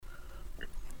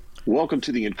Welcome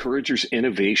to the Encouragers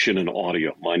Innovation in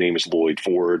Audio. My name is Lloyd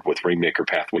Ford with Rainmaker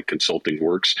Pathway Consulting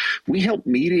Works. We help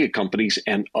media companies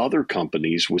and other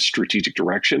companies with strategic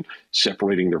direction,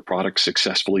 separating their products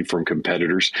successfully from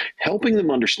competitors, helping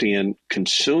them understand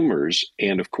consumers,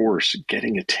 and of course,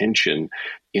 getting attention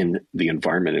in the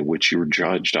environment in which you're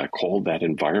judged. I call that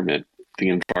environment the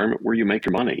environment where you make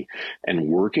your money. And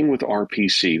working with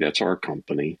RPC, that's our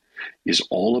company, is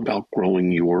all about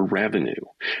growing your revenue.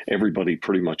 Everybody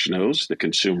pretty much knows the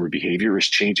consumer behavior is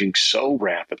changing so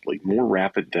rapidly, more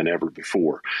rapid than ever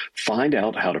before. Find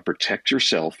out how to protect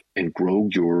yourself and grow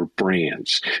your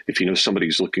brands. If you know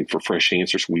somebody's looking for fresh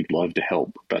answers, we'd love to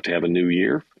help. About to have a new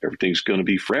year. Everything's going to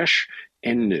be fresh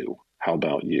and new. How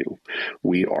about you?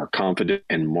 We are confident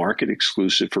and market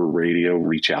exclusive for radio.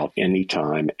 Reach out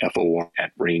anytime,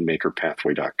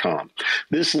 FOR@rainmakerpathway.com.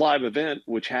 This live event,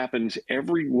 which happens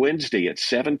every Wednesday at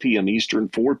 7 p.m. Eastern,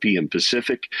 4 p.m.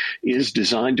 Pacific, is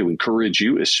designed to encourage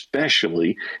you,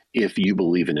 especially if you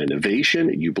believe in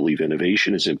innovation, you believe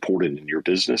innovation is important in your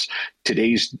business.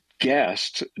 Today's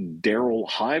guest, Daryl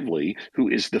Hively, who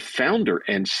is the founder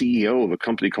and CEO of a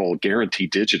company called Guarantee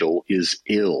Digital, is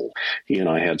ill. He and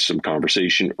I had some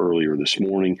conversation earlier this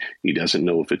morning. He doesn't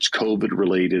know if it's COVID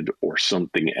related or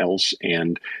something else.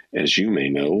 And as you may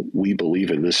know, we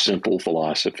believe in this simple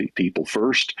philosophy: people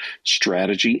first,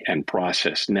 strategy and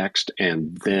process next,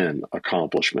 and then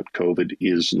accomplishment. COVID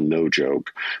is no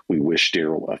joke. We wish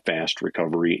Daryl a fast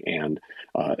recovery, and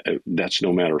that's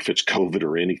no matter if it's COVID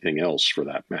or anything else for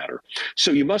that matter.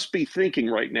 So you must be thinking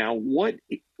right now, what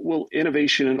will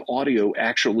innovation in audio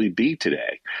actually be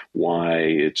today? Why,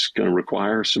 it's going to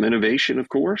require some innovation, of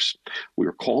course.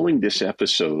 We're calling this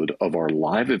episode of our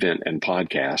live event and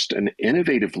podcast an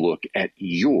innovative look at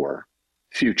your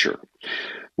future.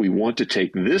 We want to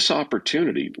take this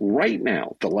opportunity right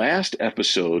now, the last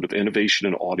episode of Innovation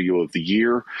in Audio of the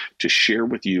Year, to share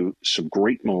with you some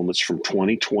great moments from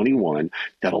 2021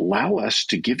 that allow us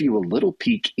to give you a little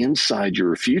peek inside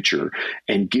your future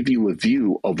and give you a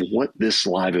view of what this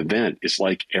live event is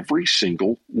like every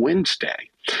single Wednesday.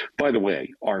 By the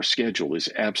way, our schedule is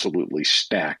absolutely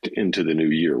stacked into the new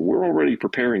year. We're already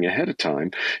preparing ahead of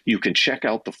time. You can check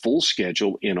out the full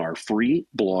schedule in our free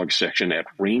blog section at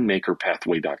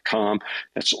rainmakerpathway.com.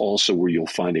 That's also where you'll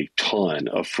find a ton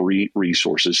of free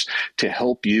resources to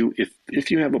help you if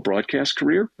you have a broadcast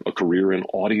career, a career in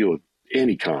audio of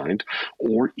any kind,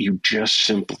 or you just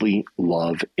simply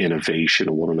love innovation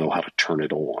and want to know how to turn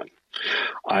it on.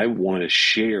 I want to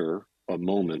share a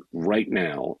moment right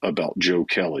now about Joe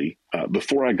Kelly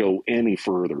before I go any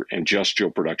further, and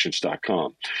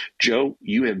justjoeproductions.com. Joe,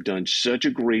 you have done such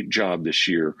a great job this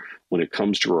year when it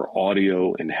comes to our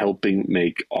audio and helping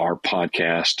make our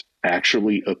podcast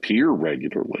actually appear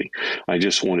regularly. I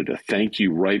just wanted to thank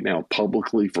you right now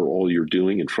publicly for all you're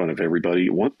doing in front of everybody.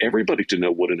 I want everybody to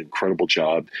know what an incredible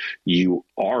job you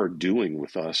are doing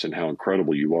with us and how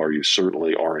incredible you are. You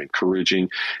certainly are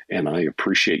encouraging, and I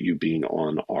appreciate you being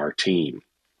on our team.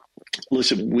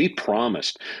 Listen, we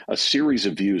promised a series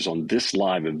of views on this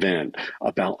live event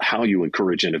about how you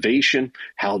encourage innovation,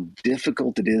 how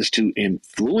difficult it is to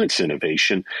influence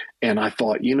innovation. And I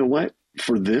thought, you know what?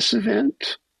 For this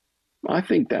event, I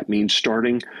think that means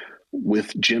starting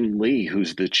with Jim Lee,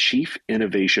 who's the Chief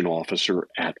Innovation Officer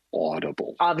at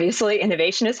Audible. Obviously,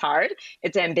 innovation is hard.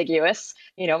 It's ambiguous.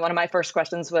 One of my first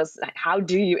questions was, how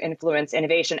do you influence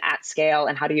innovation at scale,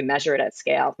 and how do you measure it at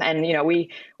scale? And, we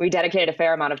dedicated a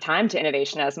fair amount of time to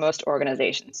innovation, as most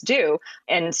organizations do.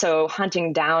 And so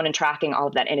hunting down and tracking all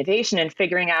of that innovation and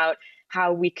figuring out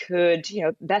how we could,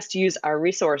 best use our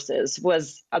resources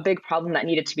was a big problem that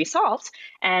needed to be solved.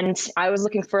 And I was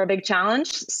looking for a big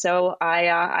challenge. So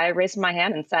I raised my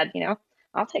hand and said,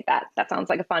 I'll take that. That sounds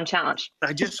like a fun challenge.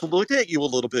 I just looked at you a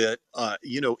little bit,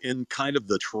 in kind of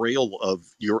the trail of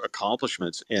your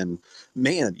accomplishments. And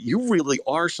man, you really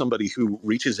are somebody who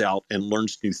reaches out and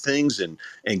learns new things and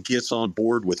gets on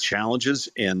board with challenges.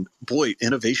 And boy,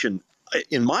 innovation,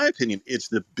 in my opinion, it's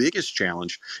the biggest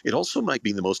challenge. It also might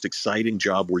be the most exciting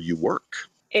job where you work.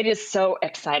 It is so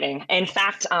exciting. In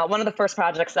fact, one of the first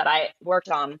projects that I worked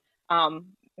on,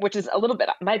 which is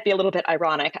might be a little bit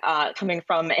ironic, coming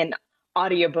from an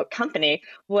audiobook company,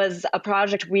 was a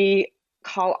project we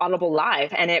call Audible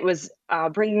Live, and it was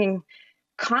bringing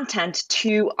content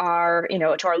to our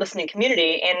listening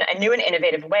community in a new and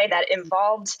innovative way that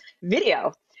involved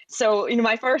video. So,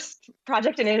 my first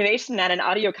project in innovation at an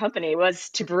audio company was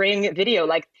to bring video,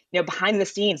 like, behind the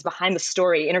scenes, behind the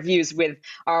story, interviews with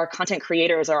our content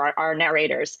creators or our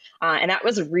narrators. And that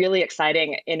was really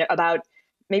exciting. In about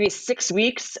maybe 6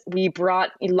 weeks, we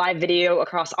brought live video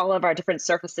across all of our different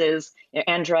surfaces,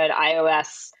 Android,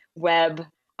 iOS, web,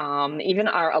 even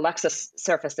our Alexa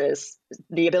surfaces,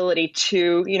 the ability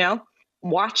to,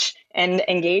 watch and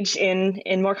engage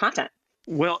in more content.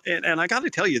 Well, and I got to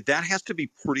tell you, that has to be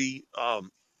pretty.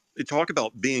 Talk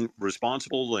about being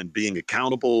responsible and being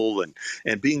accountable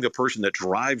and being the person that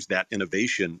drives that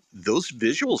innovation. Those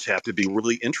visuals have to be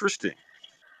really interesting.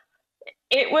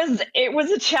 It was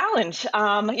a challenge,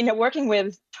 working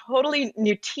with totally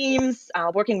new teams,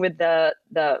 working with the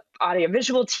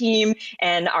audiovisual team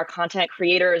and our content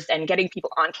creators, and getting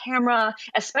people on camera,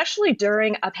 especially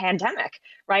during a pandemic,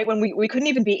 right? When we couldn't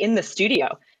even be in the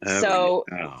studio. Oh, So,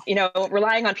 yeah.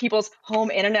 relying on people's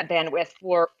home internet bandwidth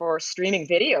for streaming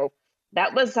video,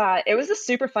 that was it was a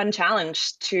super fun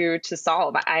challenge to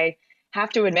solve. I have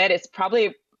to admit, it's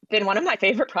probably been one of my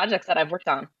favorite projects that I've worked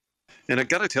on. And I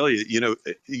got to tell you,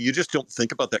 you just don't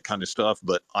think about that kind of stuff.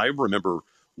 But I remember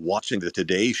watching the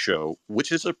Today Show,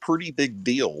 which is a pretty big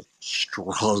deal,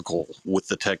 struggle with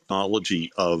the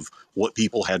technology of what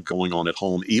people had going on at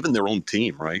home, even their own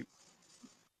team, right?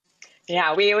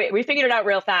 Yeah, we figured it out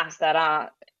real fast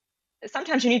that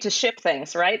sometimes you need to ship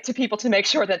things, right, to people to make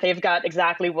sure that they've got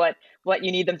exactly what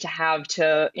you need them to have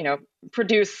to,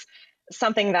 produce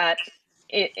something that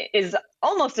is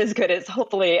almost as good as,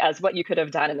 hopefully, as what you could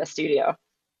have done in the studio.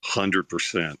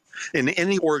 100%. In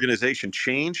any organization,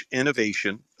 change,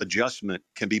 innovation, adjustment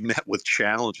can be met with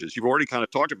challenges. You've already kind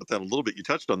of talked about that a little bit. You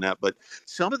touched on that, but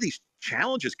some of these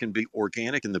challenges can be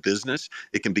organic in the business.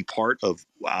 It can be part of,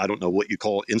 I don't know what you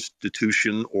call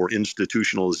institution or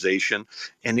institutionalization,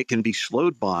 and it can be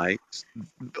slowed by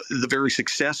the very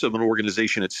success of an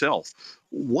organization itself.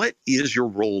 What is your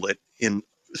role in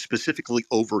specifically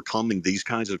overcoming these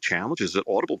kinds of challenges at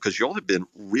Audible? Because y'all have been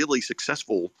really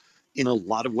successful in a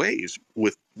lot of ways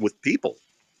with people.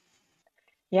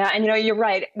 Yeah, and you're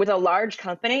right. With a large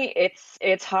company,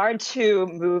 it's hard to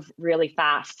move really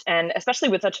fast, and especially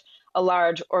with such a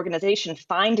large organization,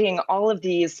 finding all of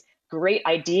these great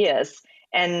ideas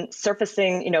and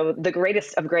surfacing, the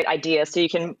greatest of great ideas, so you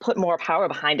can put more power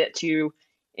behind it to,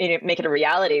 make it a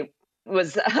reality,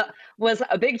 was was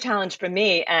a big challenge for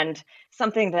me. And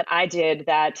something that I did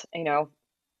that,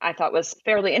 I thought was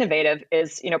fairly innovative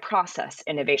is, process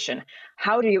innovation.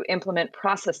 How do you implement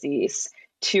processes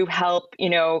to help,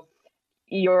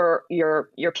 your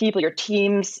people, your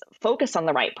teams focus on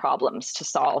the right problems to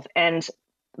solve? And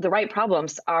the right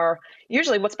problems are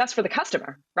usually what's best for the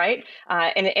customer, right?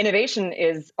 And innovation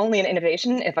is only an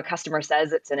innovation if a customer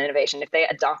says it's an innovation, if they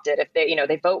adopt it, if they,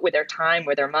 they vote with their time,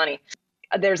 with their money.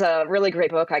 There's a really great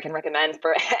book I can recommend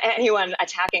for anyone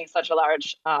attacking such a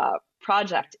large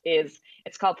project.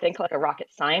 It's called Think Like a Rocket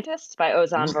Scientist by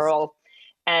Ozan Varol.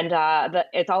 And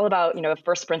it's all about,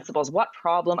 first principles. What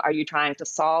problem are you trying to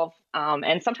solve?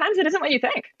 And sometimes it isn't what you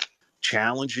think.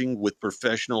 Challenging with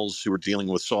professionals who are dealing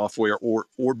with software,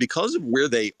 or because of where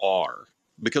they are,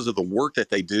 because of the work that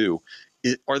they do,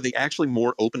 are they actually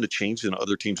more open to change than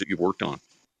other teams that you've worked on?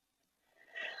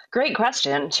 Great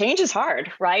question. Change is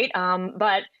hard, right?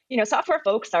 But software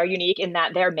folks are unique in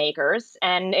that they're makers,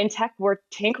 and in tech, we're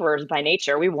tinkerers by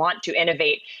nature. We want to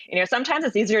innovate. Sometimes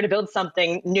it's easier to build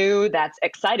something new that's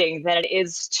exciting than it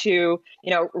is to,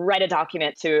 write a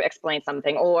document to explain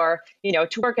something, or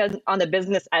to work on the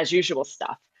business as usual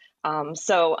stuff.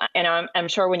 So, and I'm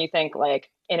sure when you think like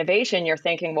innovation, you're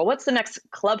thinking, well, what's the next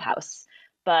Clubhouse?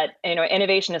 But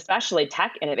innovation, especially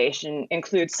tech innovation,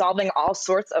 includes solving all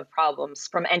sorts of problems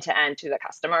from end to end to the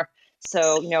customer.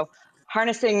 So,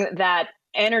 harnessing that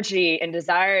energy and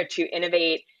desire to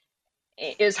innovate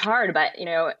is hard, but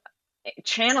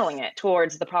channeling it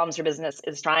towards the problems your business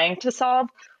is trying to solve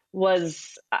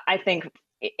was, I think,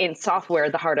 in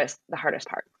software, the hardest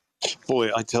part.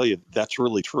 Boy, I tell you, that's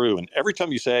really true. And every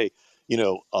time you say,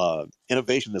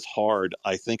 innovation is hard,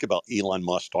 I think about Elon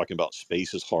Musk talking about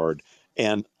space is hard.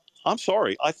 And I'm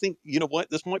sorry, I think, you know what,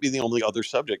 this might be the only other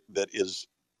subject that is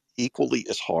equally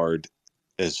as hard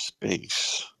as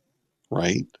space,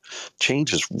 right?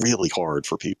 Change is really hard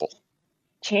for people.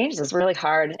 Change is really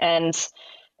hard, and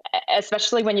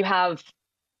especially when you have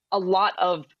a lot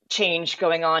of change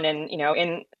going on, and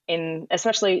in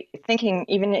especially thinking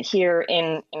even here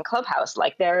in Clubhouse,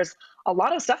 like there's a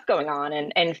lot of stuff going on,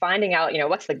 and finding out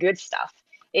what's the good stuff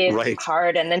is Right.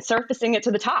 hard, and then surfacing it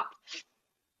to the top.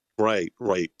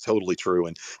 Right. Totally true.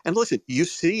 And listen, you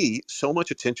see so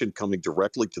much attention coming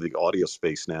directly to the audio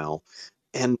space now,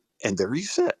 and there you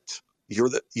sit. You're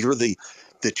the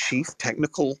chief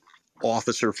technical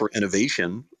officer for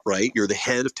innovation, right? You're the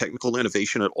head of technical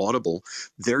innovation at Audible.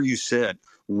 There you sit.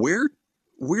 Where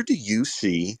do you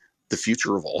see the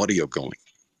future of audio going?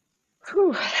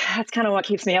 Whew, that's kind of what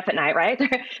keeps me up at night, right?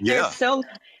 There's Yeah.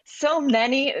 so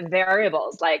many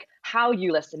variables, like how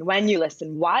you listen, when you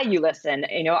listen, why you listen.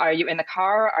 Are you in the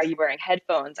car? Are you wearing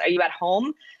headphones? Are you at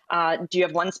home? Do you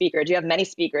have one speaker? Do you have many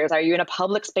speakers? Are you in a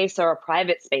public space or a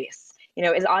private space?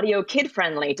 Is audio kid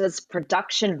friendly? Does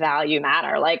production value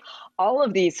matter? Like, all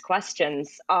of these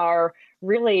questions are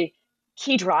really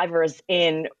key drivers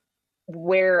in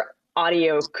where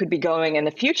audio could be going in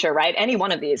the future, right? Any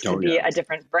one of these Oh could be yeah. a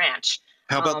different branch.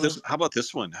 How about this? Um, How about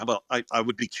this one? How about I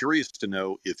would be curious to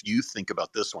know if you think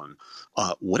about this one.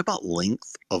 What about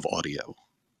length of audio?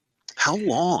 How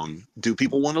long do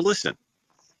people want to listen?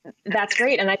 That's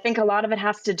great. And I think a lot of it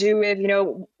has to do with,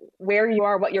 where you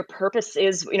are, what your purpose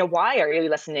is, why are you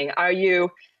listening? Are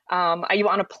you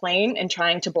on a plane and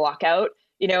trying to block out,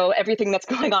 everything that's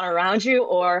going on around you?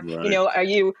 Or, Right. are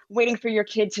you waiting for your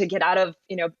kid to get out of,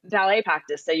 ballet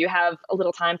practice so you have a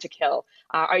little time to kill?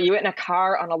 Are you in a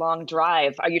car on a long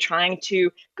drive? Are you trying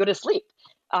to go to sleep?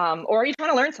 Or are you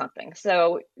trying to learn something?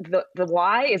 So the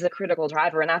why is a critical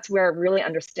driver, and that's where really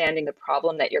understanding the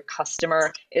problem that your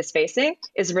customer is facing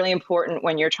is really important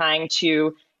when you're trying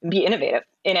to be innovative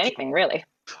in anything, really.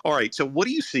 All right. So, what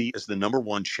do you see as the number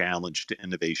one challenge to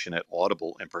innovation at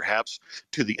Audible, and perhaps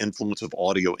to the influence of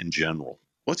audio in general?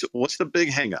 What's the big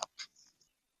hang up?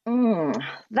 I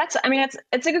mean,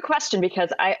 it's a good question because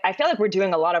I feel like we're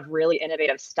doing a lot of really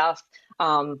innovative stuff.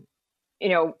 Um,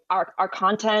 our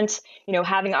content,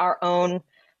 having our own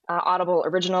Audible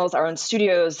originals, our own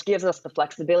studios gives us the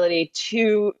flexibility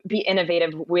to be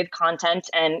innovative with content.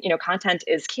 And, content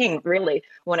is king, really,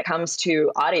 when it comes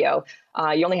to audio.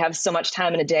 You only have so much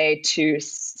time in a day to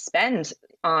spend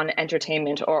on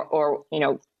entertainment or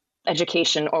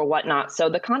education or whatnot. So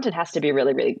the content has to be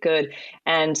really, really good.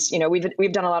 And,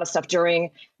 we've done a lot of stuff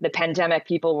during the pandemic.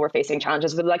 People were facing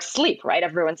challenges with like sleep, right?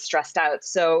 Everyone's stressed out.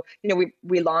 So,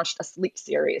 we launched a sleep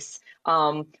series.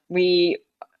 We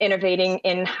innovating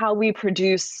in how we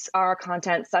produce our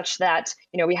content such that,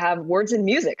 we have words and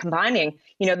music combining,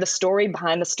 the story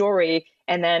behind the story,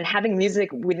 and then having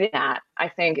music within that, I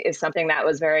think, is something that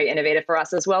was very innovative for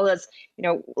us, as well as,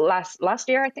 last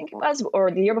year, I think it was,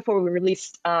 or the year before, we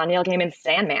released Neil Gaiman's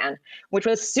Sandman, which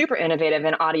was super innovative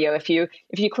in audio. If you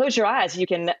close your eyes, you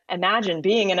can imagine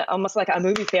being in almost like a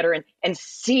movie theater and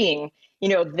seeing,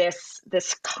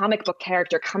 this comic book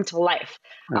character come to life.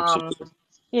 Um, Absolutely.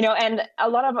 and a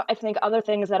lot of, I think, other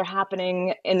things that are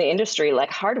happening in the industry, like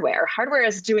hardware. Hardware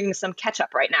is doing some catch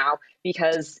up right now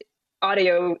because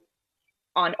audio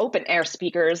on open air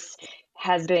speakers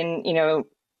has been,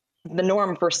 the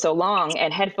norm for so long.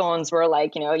 And headphones were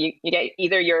like, you get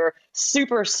either your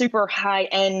super, super high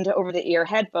end over the ear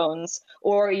headphones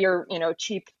or your,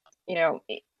 cheap,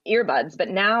 earbuds. But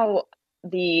now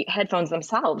the headphones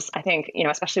themselves, I think,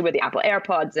 especially with the Apple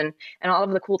AirPods and all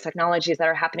of the cool technologies that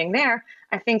are happening there,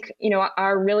 I think,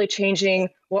 are really changing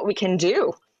what we can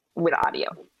do with audio.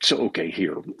 So, okay,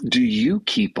 here. Do you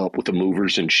keep up with the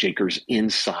movers and shakers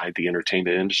inside the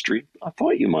entertainment industry? I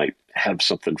thought you might have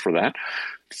something for that.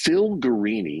 Phil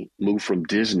Guarini moved from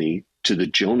Disney to the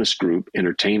Jonas Group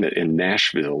Entertainment in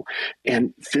Nashville.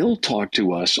 And Phil talked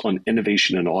to us on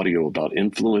Innovation in Audio about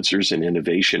influencers and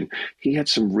innovation. He had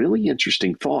some really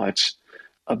interesting thoughts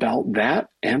about that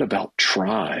and about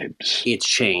tribes. It's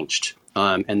changed.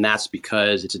 And that's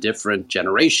because it's a different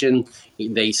generation.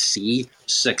 They see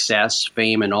success,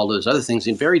 fame, and all those other things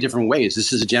in very different ways.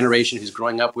 This is a generation who's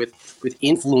growing up with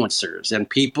influencers and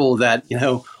people that,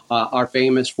 are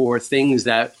famous for things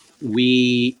that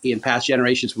we in past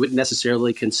generations wouldn't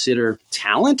necessarily consider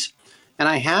talent. And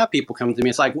I have people come to me.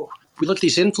 It's like, well, we look at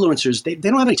these influencers, they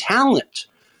don't have any talent.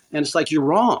 And it's like, you're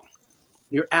wrong.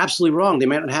 You're absolutely wrong. They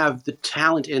might not have the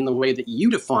talent in the way that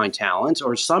you define talent,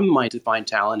 or some might define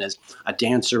talent as a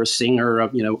dancer, a singer,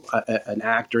 an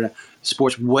actor,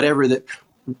 sports, whatever. That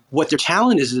what their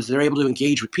talent is they're able to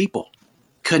engage with people,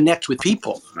 connect with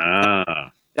people.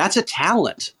 That's a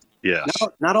talent. Yes.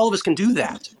 Not all of us can do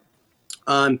that.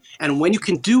 And when you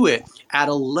can do it at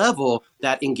a level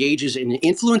that engages and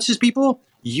influences people,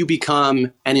 you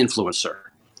become an influencer.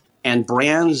 And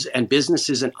brands and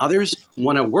businesses and others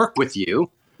want to work with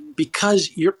you because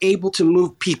you're able to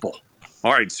move people.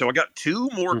 All right, so I got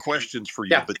two more questions for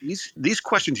you, but these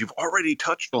questions, you've already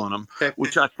touched on them,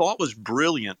 which I thought was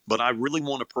brilliant, but I really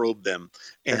want to probe them.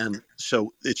 And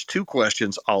so it's two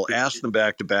questions. I'll ask them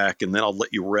back to back, and then I'll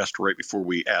let you rest right before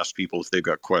we ask people if they've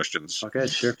got questions. Okay,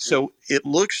 sure. So it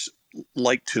looks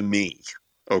like to me,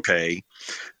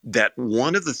 that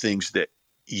one of the things that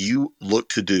you look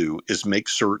to do is make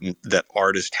certain that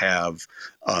artists have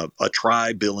a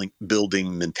tribe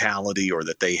building mentality, or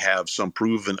that they have some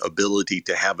proven ability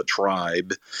to have a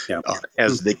tribe,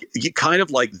 as they kind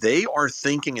of like they are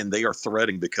thinking and they are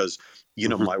threading, because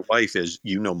my wife is,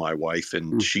 my wife,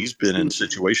 and she's been in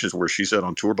situations where she's out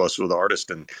on tour bus with artists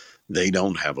and they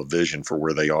don't have a vision for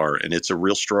where they are. And it's a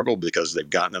real struggle because they've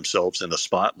gotten themselves in the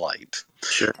spotlight.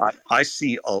 Sure. I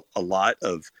see a lot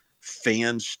of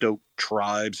fan-stoked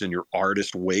tribes in your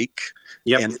artist wake.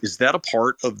 Yep. And is that a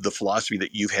part of the philosophy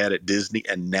that you've had at Disney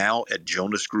and now at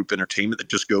Jonas Group Entertainment that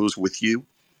just goes with you?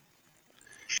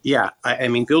 Yeah, I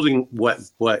mean, building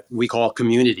what we call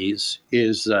communities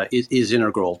is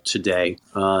integral today.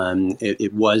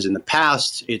 It was in the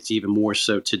past. It's even more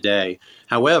so today.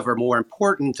 However, more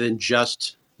important than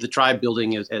just the tribe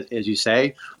building, as you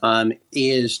say,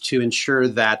 is to ensure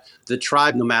that the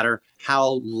tribe, no matter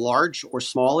how large or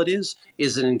small it is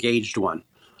an engaged one.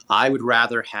 I would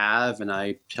rather have, and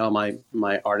I tell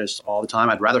my artists all the time,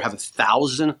 I'd rather have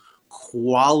 1,000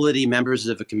 quality members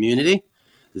of a community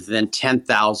than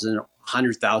 10,000,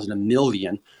 100,000, 1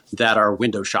 million that are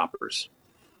window shoppers.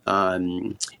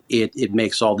 It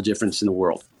makes all the difference in the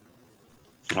world.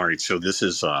 All right, so this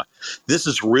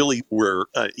is really where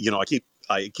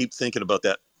I keep thinking about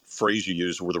that phrase you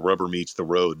use, where the rubber meets the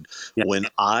road. Yeah. When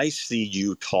I see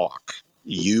you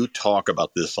talk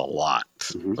about this a lot.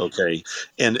 Okay.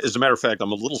 And as a matter of fact,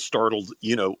 I'm a little startled,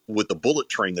 with the bullet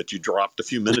train that you dropped a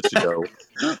few minutes ago.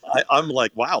 I'm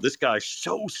like, wow, this guy's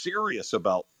so serious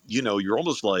about, you're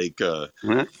almost like one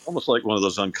of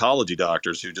those oncology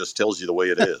doctors who just tells you the way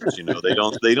it is.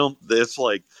 They don't, it's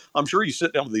like, I'm sure you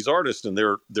sit down with these artists and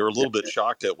they're a little bit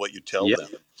shocked at what you tell them.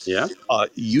 Yeah.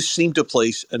 You seem to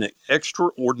place an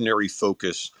extraordinary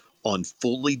focus on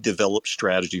fully developed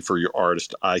strategy for your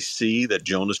artist. I see that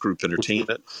Jonas Group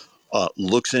Entertainment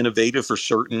looks innovative for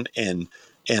certain, and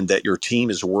that your team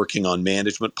is working on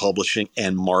management, publishing,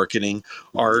 and marketing.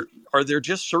 Are there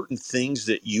just certain things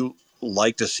that you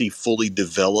like to see fully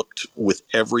developed with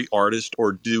every artist,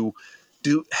 or do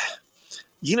you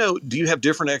have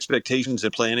different expectations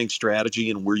in planning strategy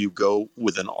and where you go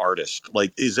with an artist?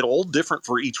 Like, is it all different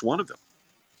for each one of them?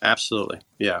 Absolutely.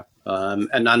 Yeah.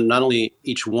 And not only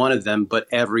each one of them, but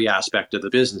every aspect of the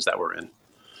business that we're in.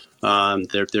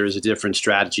 There is a different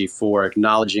strategy for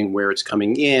acknowledging where it's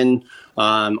coming in,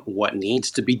 what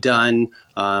needs to be done,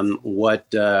 what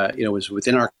is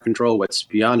within our control, what's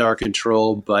beyond our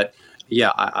control. But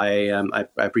yeah, I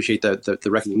appreciate the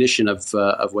recognition of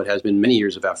what has been many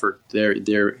years of effort.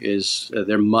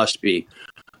 There must be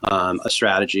a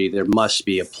strategy. There must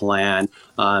be a plan,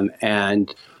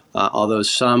 and although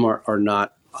some are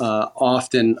not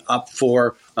often up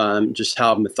for just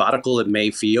how methodical it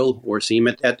may feel or seem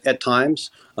at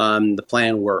times, the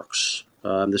plan works.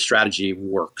 The strategy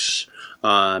works.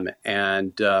 And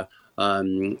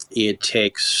it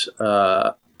takes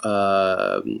a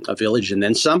village and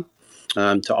then some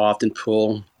to often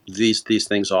pull these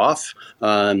things off.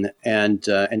 And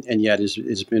yet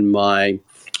has been my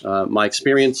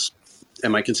experience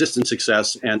and my consistent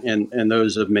success and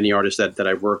those of many artists that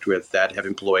I've worked with that have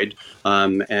employed.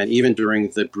 And even during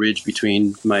the bridge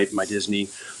between my Disney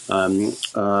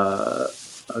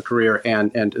career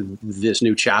and this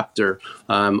new chapter,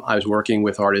 I was working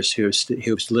with artists who've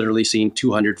literally seen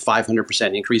 200,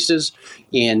 500% increases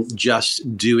in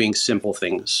just doing simple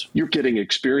things. You're getting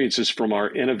experiences from our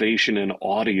innovation and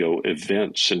audio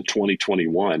events in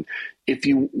 2021. If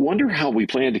you wonder how we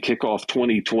plan to kick off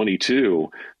 2022,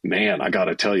 man, I got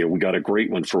to tell you, we got a great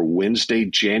one for Wednesday,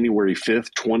 January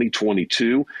 5th,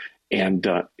 2022. And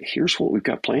here's what we've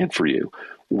got planned for you.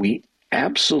 We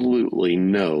absolutely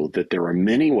know that there are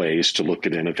many ways to look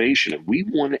at innovation, and we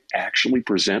want to actually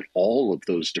present all of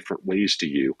those different ways to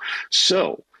you.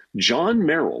 So John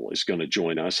Merrill is going to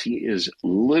join us. He is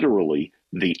literally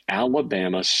the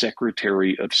Alabama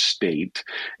Secretary of State,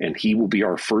 and he will be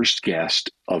our first guest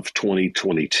of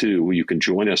 2022. You can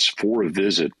join us for a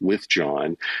visit with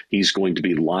John. He's going to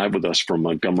be live with us from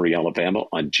Montgomery, Alabama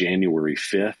on January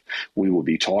 5th. We will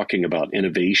be talking about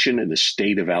innovation in the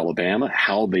state of Alabama,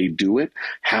 how they do it,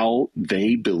 how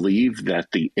they believe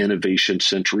that the innovation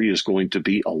century is going to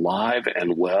be alive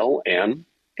and well and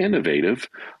innovative,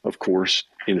 of course,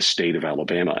 in the state of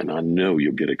Alabama. And I know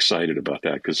you'll get excited about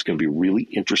that because it's going to be a really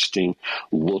interesting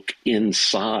look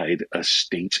inside a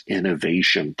state's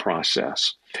innovation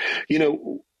process.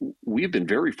 We've been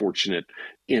very fortunate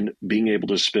in being able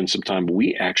to spend some time.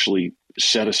 We actually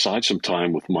set aside some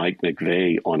time with Mike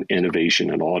McVeigh on innovation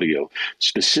and audio,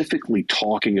 specifically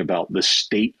talking about the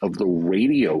state of the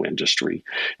radio industry.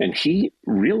 And he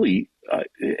really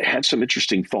had some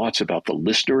interesting thoughts about the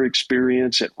listener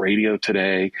experience at radio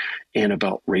today and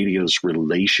about radio's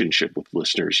relationship with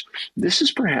listeners. This is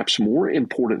perhaps more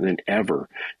important than ever,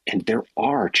 and there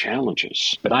are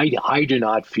challenges. But I do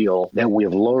not feel that we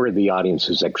have lowered the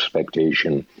audience's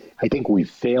expectation. I think we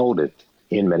failed it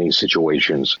in many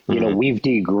situations. We've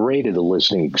degraded the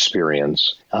listening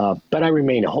experience, but I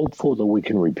remain hopeful that we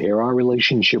can repair our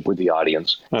relationship with the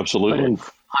audience. Absolutely.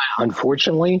 But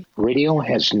unfortunately, radio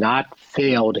has not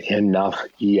failed enough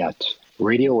yet.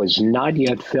 Radio has not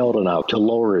yet failed enough to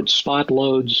lower its spot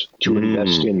loads, to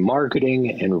invest in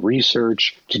marketing and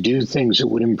research, to do things that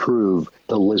would improve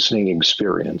the listening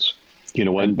experience. You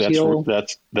know what?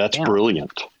 That's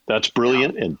brilliant. That's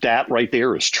brilliant. And that right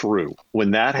there is true.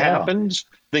 When that happens,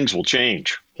 things will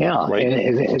change. Yeah. Right?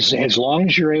 And as long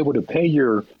as you're able to pay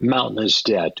your mountainous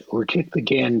debt or kick the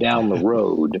can down the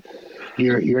road,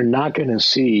 you're not going to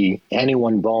see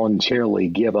anyone voluntarily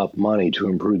give up money to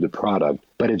improve the product.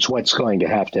 But it's what's going to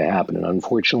happen. And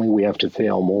unfortunately, we have to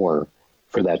fail more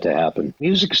for that to happen.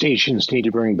 Music stations need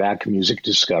to bring back music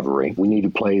discovery. We need to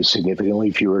play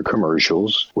significantly fewer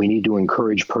commercials. We need to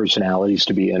encourage personalities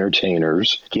to be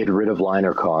entertainers, get rid of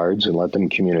liner cards and let them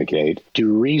communicate,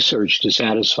 do research to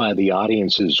satisfy the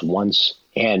audience's wants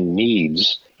and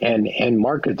needs, and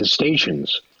market the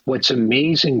stations. What's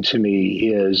amazing to me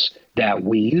is that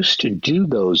we used to do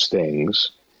those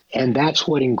things, and that's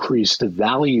what increased the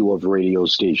value of radio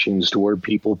stations to where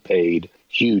people paid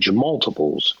huge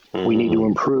multiples. We need to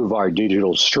improve our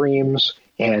digital streams.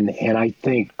 And I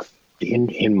think,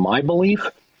 in my belief,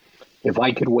 if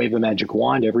I could wave a magic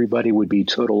wand, everybody would be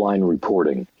total line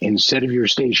reporting. Instead of your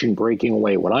station breaking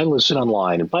away. When I listen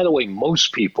online, and by the way,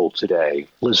 most people today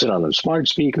listen on a smart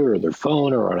speaker or their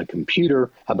phone or on a computer.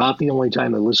 About the only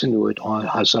time they listen to it on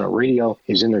us on a radio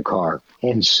is in their car.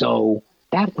 And so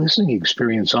that listening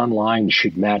experience online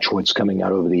should match what's coming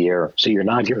out over the air. So you're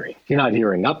not hearing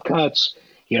upcuts,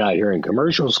 you're not hearing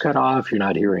commercials cut off, you're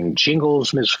not hearing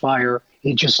jingles misfire.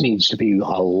 It just needs to be a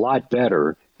lot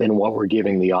better than what we're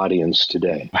giving the audience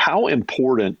today. How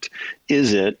important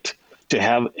is it to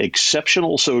have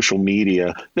exceptional social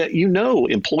media that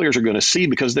employers are going to see,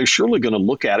 because they're surely going to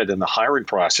look at it in the hiring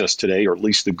process today, or at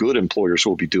least the good employers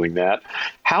will be doing that?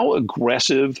 How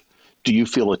aggressive do you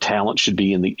feel a talent should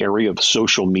be in the area of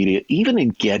social media, even in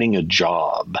getting a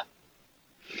job?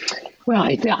 Well,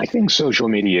 I think social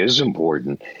media is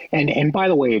important. And by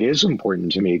the way, it is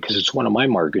important to me because it's one of my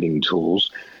marketing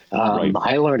tools. Right.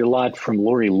 I learned a lot from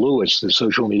Lori Lewis, the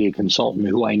social media consultant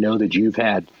who I know that you've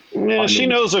had. Yeah, she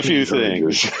knows a few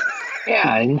things.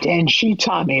 Yeah, and she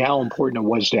taught me how important it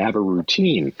was to have a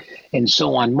routine. And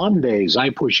so on Mondays, I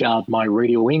push out my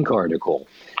Radio Inc. article.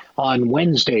 On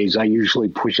Wednesdays, I usually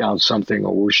push out something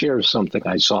or will share something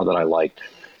I saw that I liked.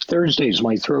 Thursday's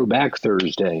my Throwback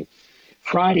Thursday.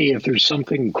 Friday, if there's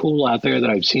something cool out there that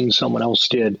I've seen someone else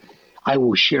did, I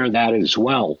will share that as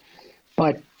well.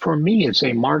 But for me, it's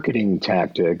a marketing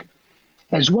tactic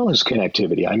as well as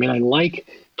connectivity. I mean, I like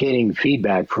getting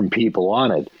feedback from people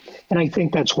on it. And I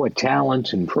think that's what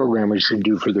talent and programmers should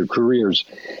do for their careers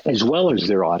as well as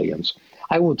their audience.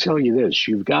 I will tell you this,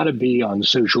 you've got to be on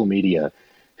social media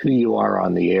who you are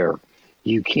on the air.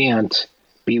 You can't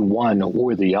be one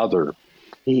or the other.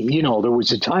 You know, there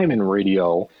was a time in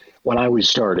radio when I was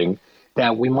starting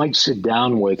that we might sit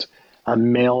down with a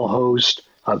male host,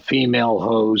 a female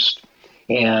host,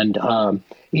 and, a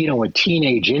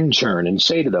teenage intern and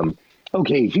say to them,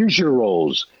 okay, here's your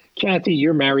roles. Kathy,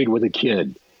 you're married with a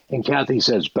kid. And Kathy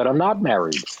says, but I'm not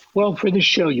married. Well, for this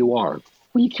show, you are.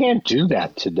 Well, you can't do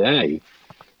that today.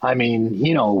 I mean,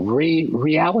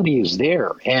 reality is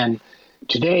there. And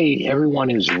today, everyone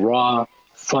is raw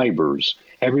fibers.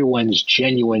 Everyone's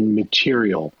genuine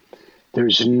material.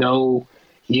 There's no,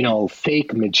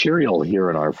 fake material here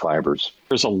in our fibers.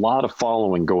 There's a lot of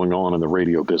following going on in the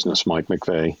radio business, Mike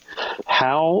McVey.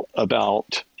 How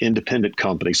about independent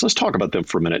companies? Let's talk about them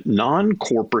for a minute.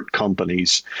 Non-corporate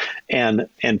companies and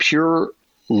pure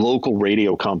local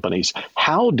radio companies,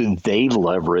 how do they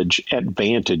leverage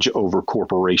advantage over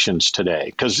corporations today?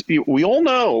 Because we all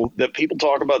know that people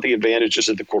talk about the advantages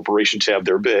that the corporations have.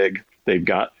 They're big. They've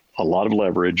got a lot of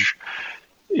leverage.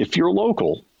 If you're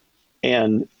local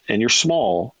and you're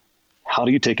small, how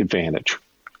do you take advantage?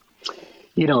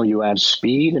 You have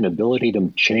speed and ability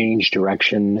to change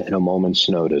direction at a moment's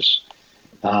notice.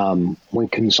 When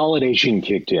consolidation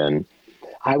kicked in,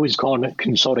 I was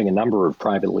consulting a number of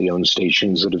privately owned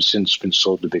stations that have since been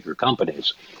sold to bigger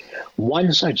companies.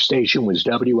 One such station was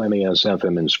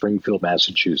WMAS-FM in Springfield,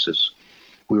 Massachusetts.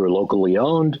 We were locally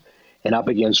owned and up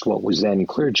against what was then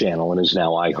Clear Channel and is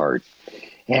now iHeart.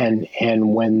 And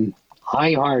when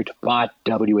iHeart bought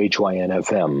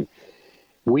WHYN-FM,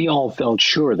 we all felt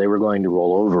sure they were going to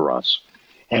roll over us.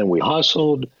 And we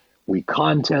hustled, we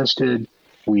contested,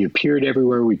 we appeared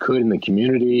everywhere we could in the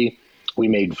community. We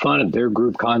made fun of their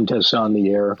group contests on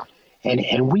the air,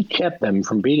 and we kept them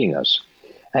from beating us.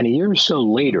 And a year or so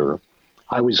later,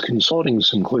 I was consulting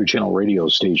some Clear Channel radio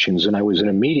stations, and I was in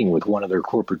a meeting with one of their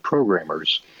corporate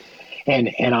programmers. And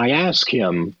I asked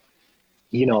him,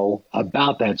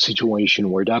 about that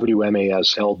situation where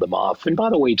WMAS held them off. And by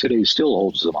the way, today still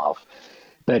holds them off,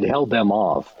 but held them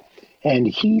off. And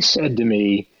he said to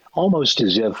me, almost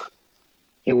as if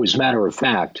it was matter of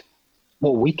fact,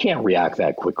 well, we can't react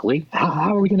that quickly.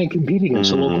 How are we going to compete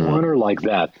against a local runner like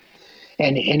that?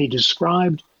 And he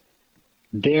described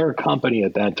their company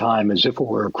at that time as if it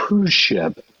were a cruise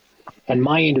ship, and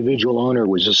my individual owner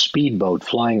was a speedboat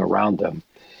flying around them.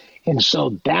 And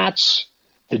so that's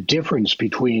the difference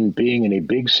between being in a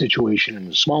big situation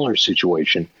and a smaller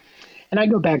situation. And I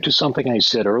go back to something I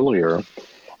said earlier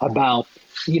about,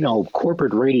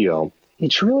 corporate radio.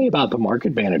 It's really about the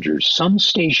market managers. Some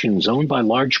stations owned by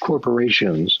large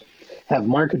corporations have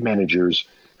market managers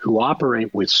who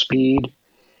operate with speed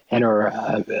and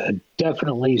are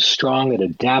definitely strong at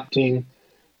adapting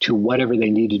to whatever they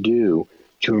need to do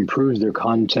to improve their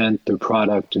content, their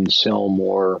product, and sell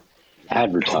more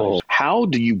advertising. How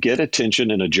do you get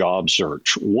attention in a job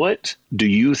search? What do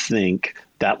you think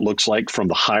that looks like from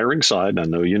the hiring side? I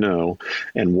know you know.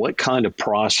 And what kind of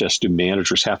process do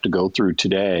managers have to go through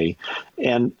today?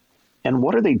 And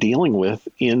what are they dealing with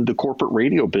in the corporate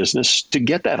radio business to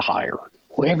get that hire?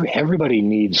 Well, everybody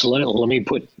needs, let me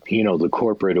put, the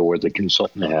corporate or the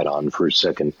consultant hat on for a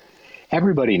second.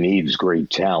 Everybody needs great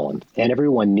talent, and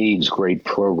everyone needs great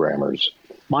programmers.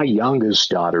 My youngest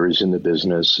daughter is in the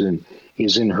business and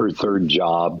is in her third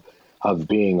job of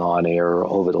being on air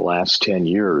over the last 10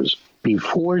 years.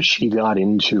 Before she got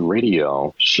into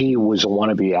radio, she was a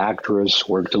wannabe actress,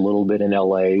 worked a little bit in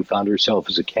LA, found herself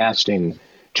as a casting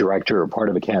director or part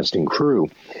of a casting crew.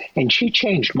 And she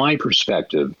changed my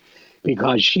perspective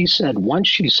because she said once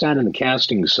she sat in the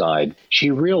casting side, she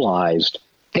realized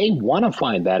they want to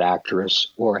find that actress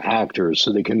or actor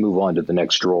so they can move on to the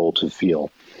next role to fill.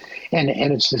 And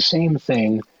it's the same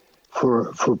thing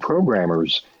for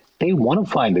programmers. They want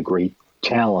to find the great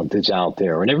talent that's out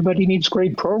there, and everybody needs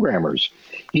great programmers.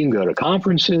 You can go to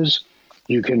conferences,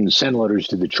 you can send letters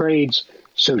to the trades.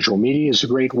 Social media is a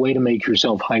great way to make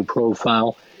yourself high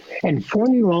profile and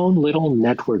form your own little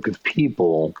network of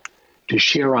people to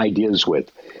share ideas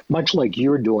with, much like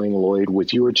you're doing, Lloyd,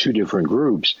 with your two different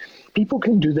groups. People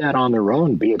can do that on their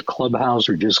own, be it Clubhouse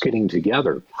or just getting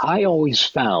together. I always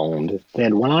found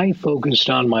that when I focused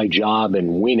on my job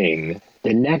and winning,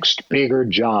 the next bigger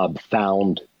job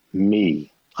found me.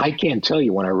 I can't tell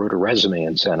you when I wrote a resume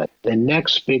and sent it. The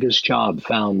next biggest job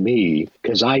found me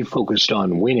because I focused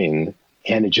on winning,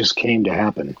 and it just came to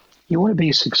happen. You want to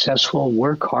be successful,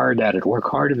 work hard at it, work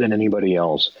harder than anybody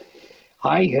else.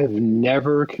 I have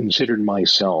never considered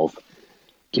myself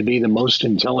to be the most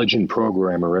intelligent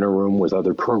programmer in a room with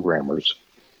other programmers.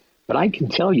 But I can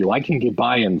tell you, I can get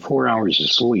by in 4 hours of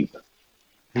sleep.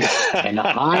 And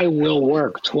I will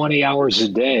work 20 hours a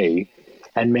day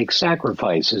and make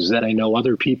sacrifices that I know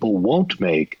other people won't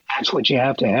make. That's what you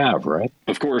have to have, right?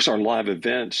 Of course, our live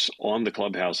events on the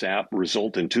Clubhouse app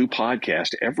result in 2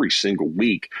 podcasts every single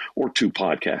week, or 2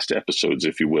 podcast episodes,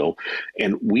 if you will.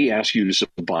 And we ask you to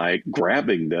by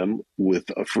grabbing them with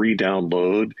a free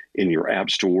download in your app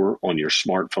store on your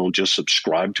smartphone. Just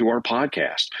subscribe to our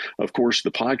podcast. Of course,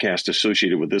 the podcast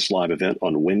associated with this live event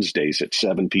on Wednesdays at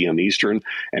 7 p.m. Eastern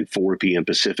and 4 p.m.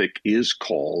 Pacific is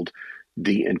called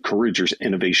the Encouragers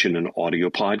Innovation and Audio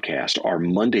Podcast. Our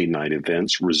Monday night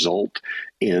events result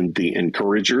in the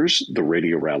Encouragers, the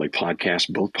Radio Rally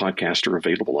podcast. Both podcasts are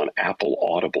available on Apple,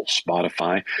 Audible,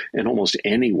 Spotify, and almost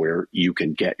anywhere you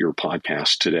can get your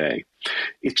podcast today.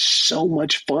 It's so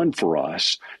much fun for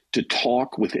us to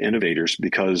talk with innovators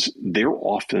because they're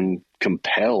often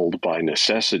compelled by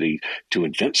necessity to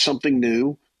invent something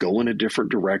new, go in a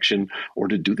different direction, or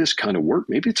to do this kind of work.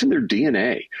 Maybe it's in their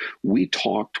DNA. We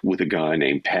talked with a guy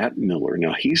named Pat Miller.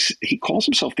 Now, he calls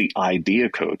himself the Idea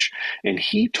Coach, and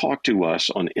he talked to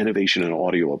us on innovation and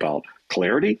audio about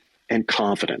clarity and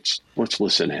confidence. Let's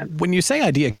listen in. When you say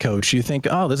Idea Coach, you think,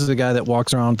 oh, this is a guy that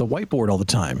walks around with the whiteboard all the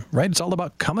time, right? It's all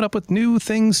about coming up with new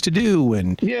things to do.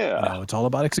 And it's all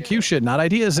about execution, not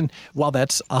ideas. And while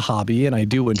that's a hobby and I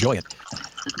do enjoy it,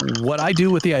 what I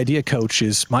do with the Idea Coach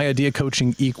is my idea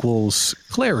coaching equals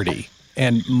clarity.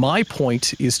 And my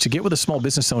point is to get with a small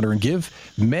business owner and give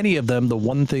many of them the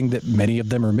one thing that many of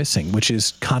them are missing, which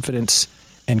is confidence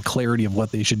and clarity of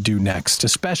what they should do next,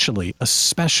 especially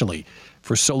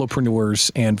for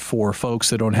solopreneurs and for folks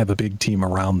that don't have a big team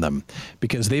around them,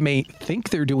 because they may think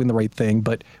they're doing the right thing,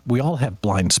 but we all have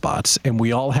blind spots and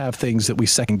we all have things that we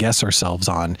second guess ourselves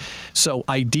on. So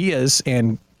ideas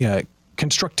and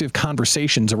constructive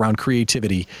conversations around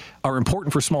creativity are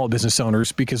important for small business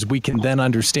owners because we can then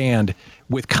understand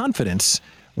with confidence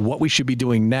what we should be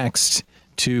doing next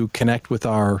to connect with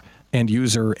our end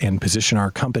user and position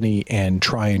our company and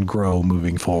try and grow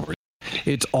moving forward.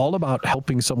 It's all about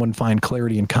helping someone find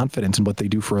clarity and confidence in what they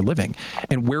do for a living.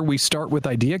 And where we start with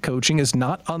idea coaching is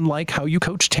not unlike how you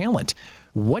coach talent.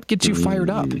 What gets you fired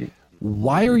up?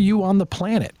 Why are you on the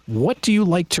planet? What do you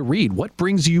like to read? What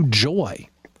brings you joy?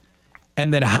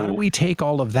 And then how do we take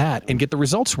all of that and get the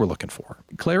results we're looking for?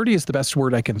 Clarity is the best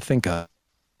word I can think of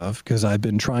because I've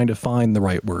been trying to find the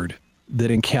right word that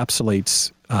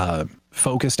encapsulates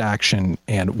focused action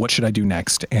and what should I do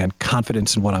next and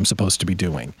confidence in what I'm supposed to be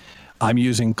doing. I'm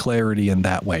using clarity in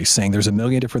that way, saying there's a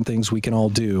million different things we can all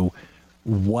do.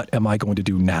 What am I going to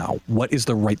do now? What is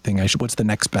the right thing I should, what's the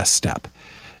next best step?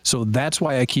 So that's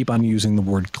why I keep on using the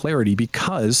word clarity,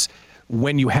 because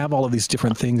when you have all of these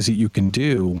different things that you can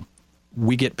do,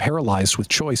 we get paralyzed with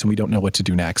choice and we don't know what to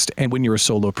do next. And when you're a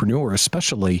solopreneur,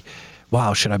 especially,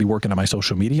 wow, should I be working on my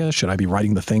social media? Should I be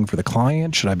writing the thing for the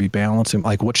client? Should I be balancing?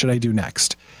 Like, what should I do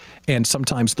next? And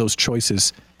sometimes those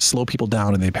choices slow people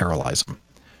down and they paralyze them.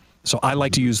 So I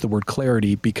like to use the word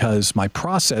clarity because my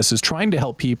process is trying to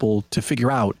help people to figure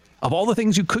out, of all the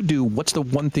things you could do, what's the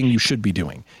one thing you should be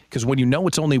doing? Because when you know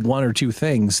it's only one or two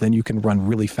things, then you can run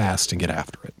really fast and get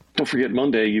after it. Don't forget,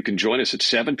 Monday, you can join us at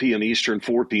 7 p.m. Eastern,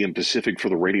 4 p.m. Pacific for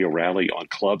the Radio Rally on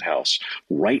Clubhouse,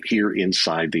 right here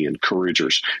inside the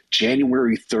Encouragers.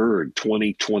 January 3rd,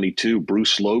 2022,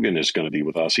 Bruce Logan is going to be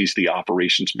with us. He's the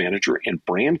operations manager and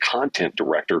brand content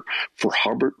director for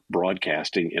Hubbard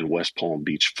Broadcasting in West Palm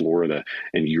Beach, Florida.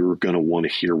 And you're going to want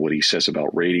to hear what he says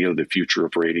about radio, the future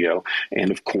of radio, and,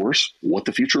 of course, what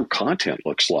the future of content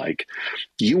looks like.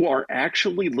 You are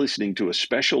actually listening to a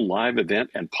special live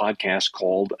event and podcast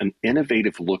called An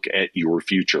Innovative Look at Your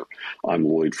Future. I'm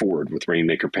Lloyd Ford with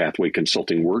Rainmaker Pathway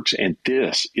Consulting Works, and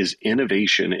this is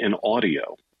Innovation in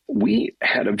Audio. We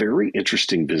had a very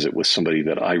interesting visit with somebody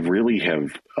that I really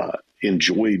have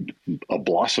enjoyed a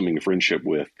blossoming friendship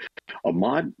with,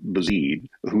 Ahmad Bouzid,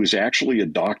 who is actually a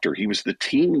doctor. He was the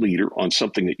team leader on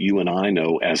something that you and I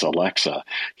know as Alexa.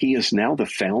 He is now the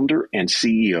founder and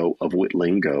CEO of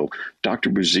Witlingo. Dr.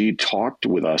 Bouzid talked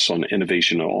with us on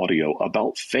Innovation in Audio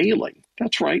about failing.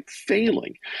 That's right,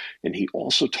 failing. And he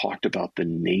also talked about the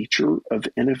nature of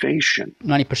innovation.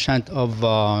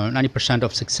 90%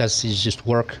 of success is just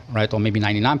work, right? Or maybe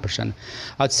 99%.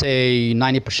 I'd say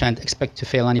 90% expect to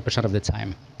fail 90% of the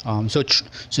time. So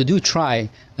do try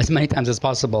as many times as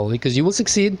possible, because you will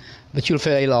succeed, but you'll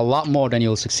fail a lot more than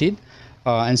you'll succeed.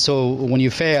 And so when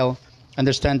you fail,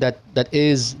 understand that that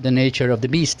is the nature of the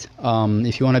beast.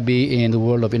 If you want to be in the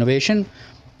world of innovation,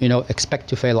 expect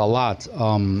to fail a lot,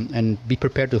 and be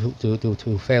prepared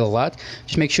to fail a lot.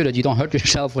 Just make sure that you don't hurt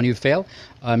yourself when you fail.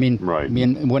 When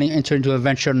you enter into a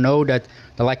venture, know that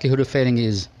the likelihood of failing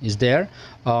is there.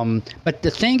 But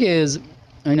the thing is,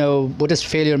 what does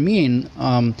failure mean?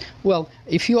 Well,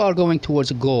 if you are going towards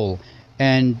a goal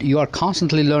and you are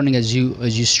constantly learning as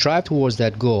you strive towards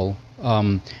that goal,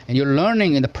 and you're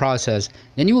learning in the process,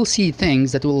 then you will see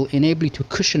things that will enable you to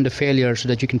cushion the failure so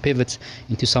that you can pivot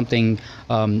into something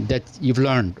that you've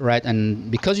learned, right? And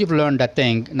because you've learned that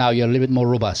thing, now you're a little bit more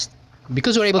robust.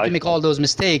 Because we're able to make all those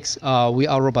mistakes, we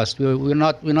are robust. We're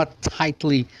not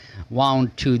tightly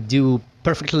wound to do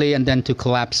perfectly and then to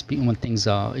collapse when things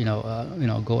go a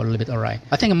little bit awry.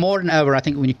 I think more than ever, I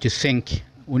think we need to think.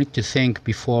 We need to think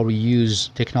before we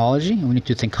use technology. We need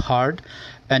to think hard.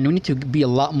 And we need to be a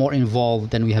lot more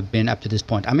involved than we have been up to this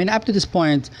point. I mean, up to this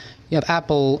point, you have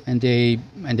Apple, and they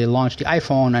launched the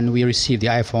iPhone, and we received the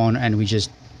iPhone, and we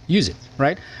just use it,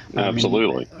 right?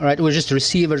 Absolutely. Right. We're just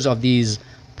receivers of these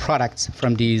products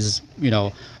from these,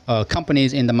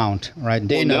 companies in the mount, right?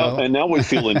 Now we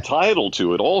feel entitled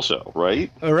to it also, right?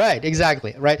 Right.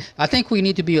 Exactly. Right. I think we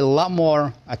need to be a lot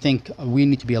more.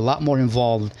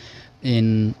 Involved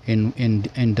in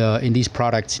these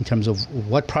products, in terms of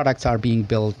what products are being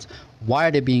built, why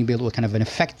are they being built, what kind of an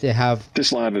effect they have.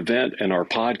 This live event and our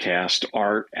podcast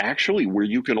are actually where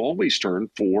you can always turn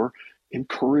for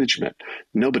encouragement.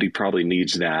 Nobody probably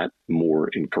needs that more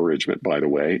encouragement, by the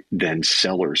way, than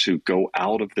sellers who go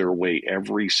out of their way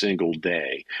every single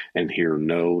day and hear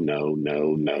no, no,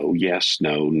 no, no, yes,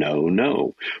 no, no,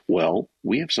 no. Well,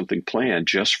 we have something planned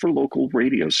just for local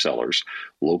radio sellers,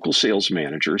 local sales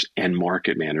managers, and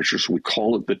market managers. We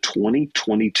call it the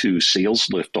 2022 Sales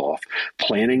Liftoff,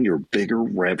 planning your bigger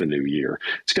revenue year.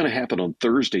 It's going to happen on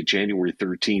Thursday, January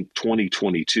 13th,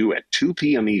 2022 at 2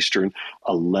 p.m. Eastern,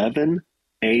 11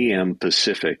 a.m.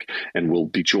 Pacific, and we'll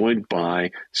be joined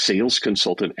by sales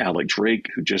consultant Alec Drake,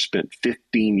 who just spent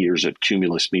 15 years at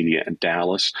Cumulus Media in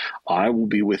Dallas. I will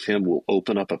be with him. We'll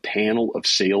open up a panel of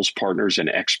sales partners and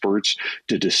experts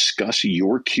to discuss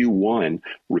your Q1,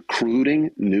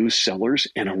 recruiting new sellers,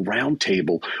 and a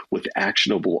roundtable with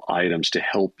actionable items to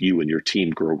help you and your team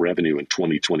grow revenue in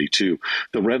 2022.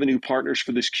 The revenue partners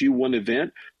for this Q1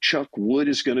 event, Chuck Wood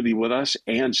is going to be with us,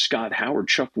 and Scott Howard.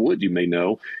 Chuck Wood, you may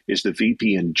know, is the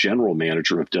VP and General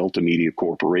Manager of Delta Media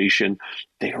Corporation.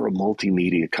 They are a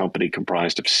multimedia company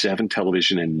comprised of 7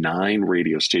 television and 9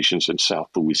 radio stations in South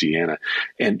Louisiana.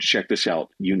 And check this out.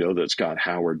 You know that Scott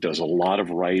Howard does a lot of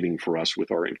writing for us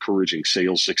with our Encouraging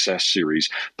Sales Success series.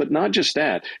 But not just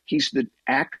that, he's the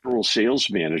actual sales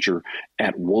manager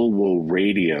at WoWo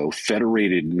Radio,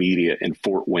 Federated Media in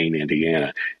Fort Wayne,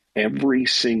 Indiana. Every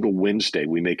single Wednesday,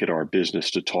 we make it our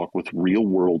business to talk with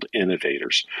real-world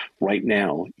innovators. Right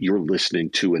now, you're listening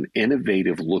to an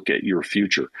innovative look at your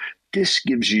future. This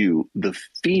gives you the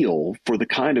feel for the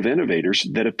kind of innovators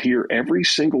that appear every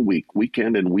single week,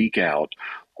 weekend and week out,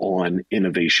 on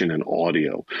innovation and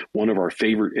audio. One of our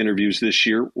favorite interviews this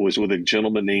year was with a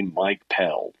gentleman named Mike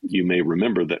Pell. You may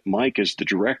remember that Mike is the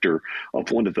director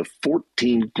of one of the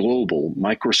 14 global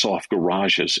Microsoft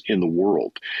garages in the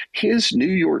world. His New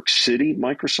York City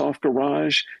Microsoft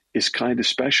garage is kind of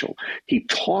special. He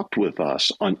talked with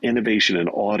us on innovation and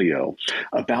audio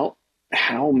about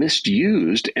how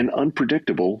misused and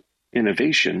unpredictable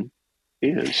innovation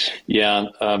is. Yeah,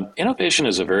 innovation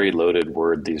is a very loaded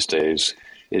word these days.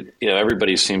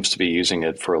 Everybody seems to be using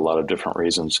it for a lot of different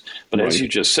reasons. But as you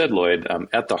just said, Lloyd,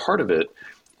 at the heart of it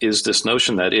is this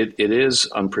notion that it is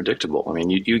unpredictable. I mean,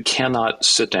 you cannot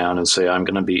sit down and say, I'm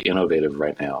going to be innovative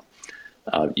right now.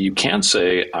 You can't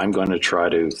say, I'm going to try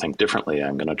to think differently.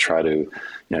 I'm going to try to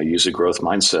use a growth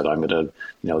mindset. I'm going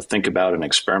to think about and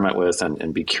experiment with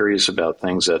and be curious about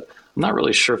things that I'm not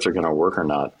really sure if they're going to work or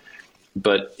not.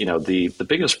 But, the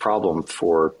biggest problem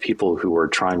for people who are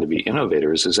trying to be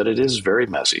innovators is that it is very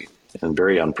messy and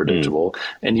very unpredictable,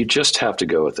 and you just have to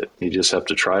go with it. You just have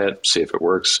to try it, see if it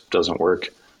works. Doesn't work,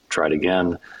 try it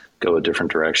again, go a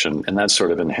different direction, and that's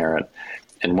sort of inherent.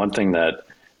 And one thing that,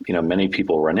 many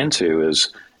people run into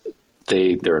is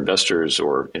their investors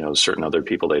or, certain other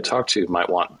people they talk to might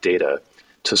want data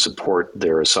to support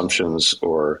their assumptions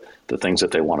or the things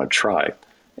that they want to try.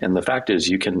 And the fact is,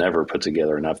 you can never put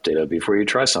together enough data before you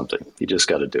try something. You just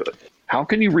got to do it. How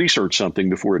can you research something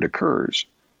before it occurs?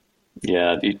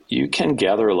 Yeah, you can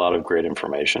gather a lot of great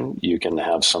information. You can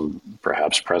have some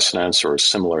perhaps precedents or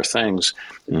similar things.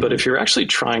 Mm-hmm. But if you're actually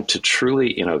trying to truly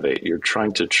innovate, you're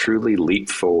trying to truly leap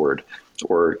forward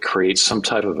or create some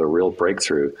type of a real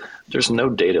breakthrough, there's no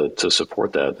data to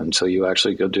support that until you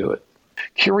actually go do it.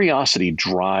 Curiosity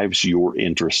drives your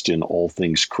interest in all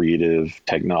things creative,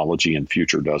 technology, and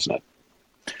future, doesn't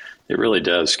it? It really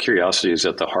does. Curiosity is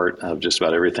at the heart of just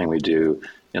about everything we do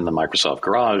in the Microsoft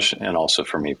Garage, and also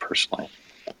for me personally.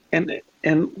 And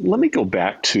let me go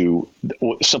back to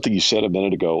something you said a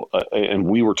minute ago, and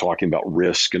we were talking about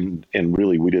risk, and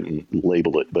really we didn't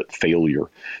label it, but failure.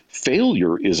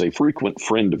 Failure is a frequent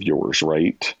friend of yours,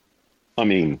 right? I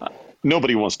mean,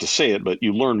 nobody wants to say it, but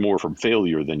you learn more from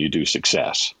failure than you do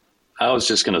success. I was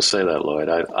just going to say that, Lloyd.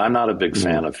 I'm not a big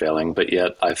fan of failing, but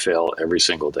yet I fail every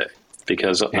single day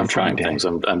because I'm trying things.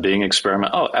 I'm being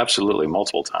experimental. Oh, absolutely,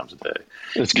 multiple times a day.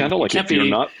 It's kind of like if you're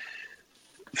not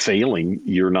failing,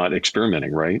 you're not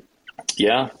experimenting, right?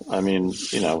 Yeah. I mean,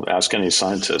 ask any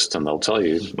scientist and they'll tell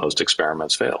you most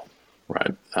experiments fail,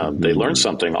 right? They learn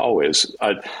something always.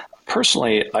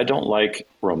 Personally, I don't like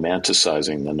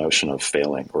romanticizing the notion of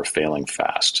failing or failing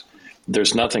fast.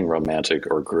 There's nothing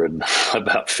romantic or good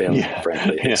about failing,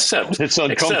 frankly, except it's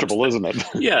uncomfortable, isn't it?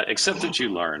 Yeah, except that you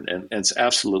learn, and it's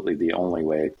absolutely the only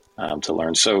way to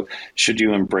learn. So, should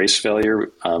you embrace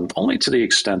failure? Only to the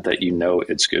extent that you know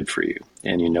it's good for you,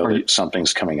 and you know that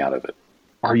something's coming out of it.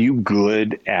 Are you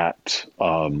good at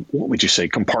what would you say,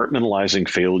 compartmentalizing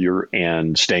failure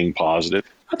and staying positive?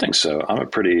 I think so. I'm a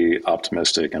pretty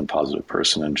optimistic and positive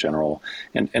person in general,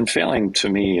 and failing to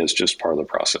me is just part of the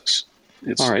process.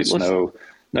 It's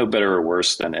no better or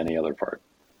worse than any other part.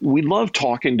 We love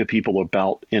talking to people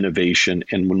about innovation,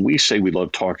 and when we say we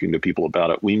love talking to people about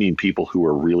it, we mean people who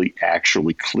are really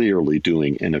actually clearly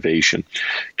doing innovation.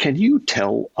 Can you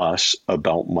tell us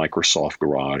about Microsoft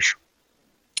Garage?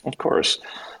 Of course.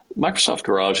 Microsoft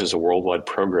Garage is a worldwide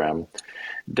program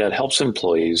that helps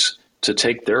employees to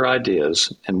take their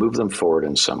ideas and move them forward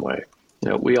in some way.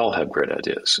 We all have great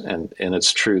ideas, and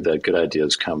it's true that good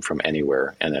ideas come from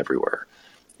anywhere and everywhere.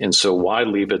 And so why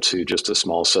leave it to just a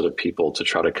small set of people to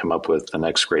try to come up with the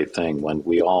next great thing when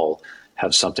we all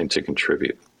have something to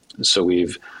contribute. So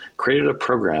we've created a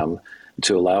program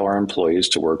to allow our employees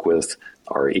to work with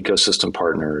our ecosystem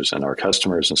partners and our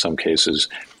customers in some cases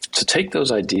to take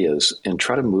those ideas and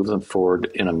try to move them forward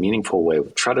in a meaningful way,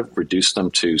 try to reduce them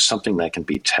to something that can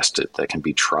be tested, that can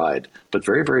be tried, but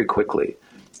very, very quickly.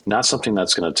 Not something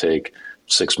that's going to take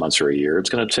 6 months or a year. It's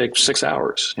going to take 6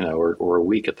 hours, or a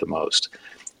week at the most.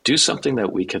 Do something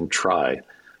that we can try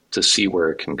to see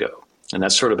where it can go. And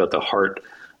that's sort of at the heart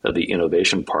of the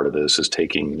innovation part of this, is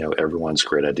taking, everyone's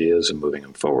great ideas and moving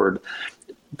them forward.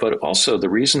 But also the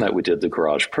reason that we did the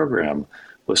Garage program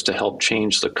was to help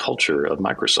change the culture of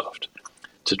Microsoft,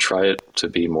 to try it to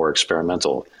be more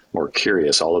experimental, more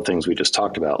curious, all the things we just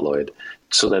talked about, Lloyd,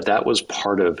 so that was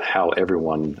part of how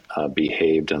everyone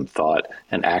behaved and thought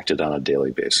and acted on a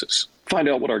daily basis. Find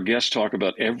out what our guests talk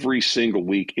about every single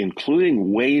week,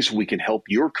 including ways we can help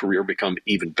your career become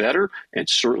even better and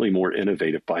certainly more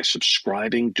innovative by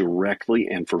subscribing directly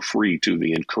and for free to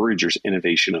the Encouragers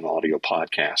Innovation and Audio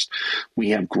podcast. We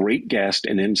have great guests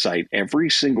and insight every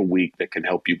single week that can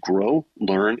help you grow,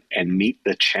 learn, and meet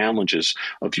the challenges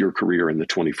of your career in the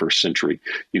 21st century.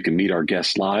 You can meet our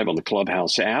guests live on the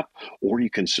Clubhouse app, or you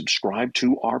can subscribe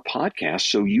to our podcast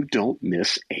so you don't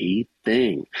miss a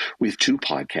thing. We have 2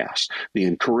 podcasts, the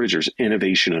Encouragers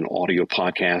Innovation and Audio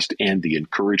podcast and the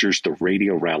Encouragers The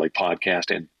Radio Rally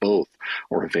podcast, and both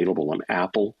are available on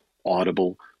Apple,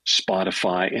 Audible,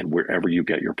 Spotify, and wherever you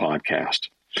get your podcast.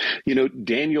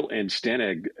 Daniel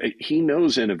Enstenig, he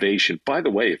knows innovation. By the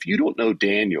way, if you don't know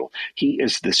Daniel, he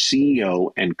is the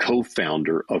CEO and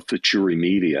co-founder of Futuri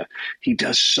Media. He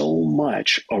does so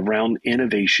much around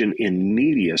innovation in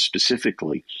media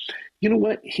specifically. You know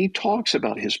what? He talks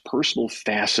about his personal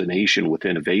fascination with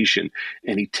innovation,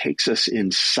 and he takes us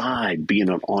inside being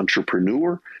an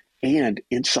entrepreneur and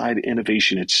inside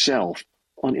innovation itself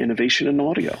on Innovation in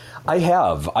Audio.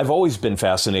 I've always been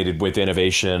fascinated with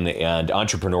innovation and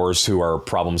entrepreneurs who are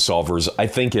problem solvers. I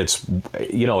think it's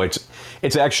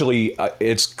actually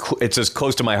it's as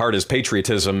close to my heart as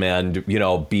patriotism and,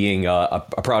 being a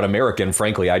proud American.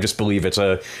 Frankly, I just believe it's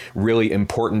a really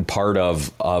important part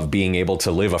of being able to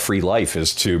live a free life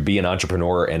is to be an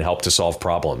entrepreneur and help to solve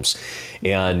problems.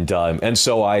 And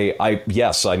so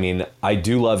I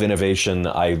do love innovation.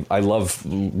 I love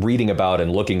reading about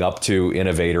and looking up to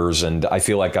innovators, and I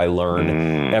feel like I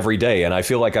learn every day, and I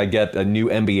feel like I get a new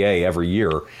MBA every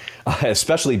year,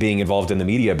 especially being involved in the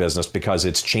media business because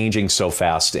it's changing so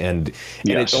fast and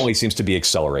it only seems to be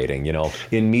accelerating.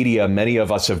 In media, many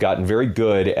of us have gotten very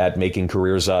good at making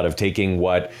careers out of taking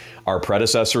what our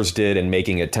predecessors did and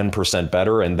making it 10%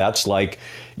 better. And that's like,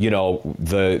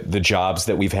 the jobs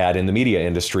that we've had in the media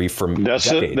industry for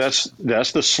decades.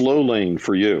 That's the slow lane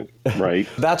for you, right?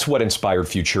 That's what inspired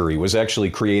Futuri, was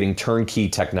actually creating turnkey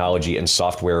technology and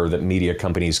software that media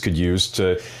companies could use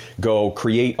to go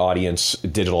create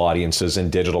digital audiences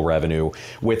and digital revenue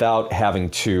without having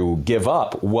to give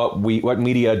up what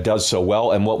media does so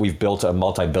well and what we've built a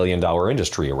multi-billion-dollar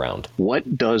industry around.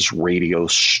 What does radio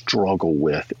struggle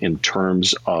with in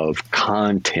terms of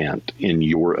content, in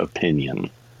your opinion?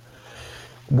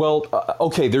 Well,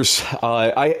 okay, there's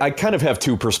I kind of have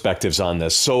 2 perspectives on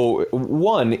this. So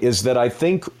one is that I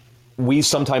think we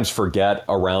sometimes forget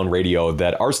around radio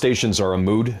that our stations are a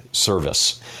mood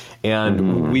service.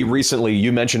 And we recently,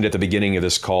 you mentioned at the beginning of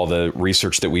this call, the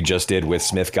research that we just did with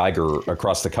Smith Geiger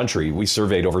across the country. We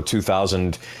surveyed over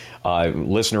 2,000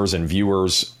 listeners and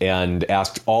viewers and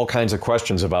asked all kinds of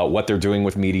questions about what they're doing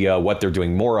with media, what they're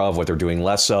doing more of, what they're doing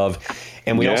less of.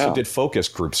 And we also did focus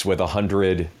groups with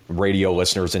 100 radio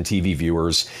listeners and TV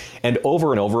viewers. And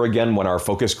over again, when our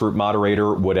focus group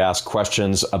moderator would ask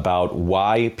questions about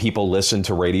why people listen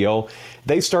to radio,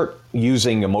 they start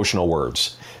using emotional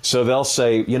words. So they'll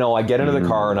say, I get into the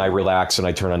car and I relax and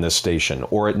I turn on this station.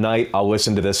 Or at night, I'll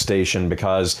listen to this station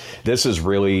because this is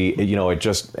really, it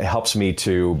just helps me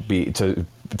to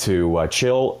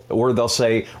chill. Or they'll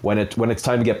say, when it's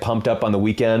time to get pumped up on the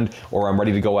weekend or I'm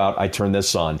ready to go out, I turn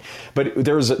this on. But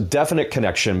there's a definite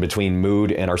connection between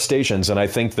mood and our stations. And I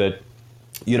think that,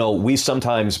 we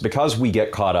sometimes, because we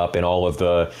get caught up in all of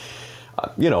the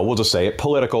we'll just say it,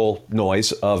 political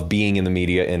noise of being in the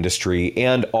media industry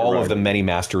and all of the many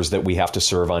masters that we have to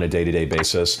serve on a day-to-day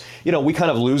basis. We kind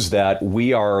of lose that.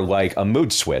 We are like a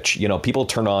mood switch. People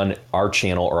turn on our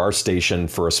channel or our station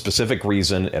for a specific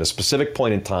reason at a specific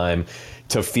point in time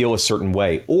to feel a certain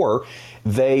way, or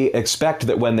they expect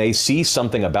that when they see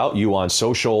something about you on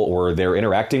social or they're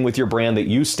interacting with your brand that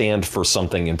you stand for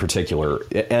something in particular.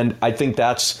 And I think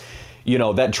that's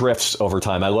that drifts over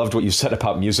time. I loved what you said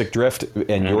about music drift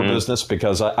in your business,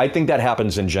 because I think that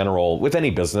happens in general with any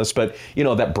business, but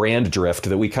that brand drift,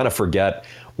 that we kind of forget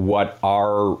what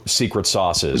our secret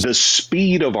sauce is. The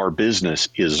speed of our business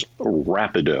is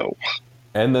rapido.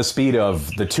 And the speed of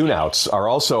the tune-outs are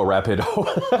also rapido.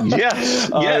 Yes.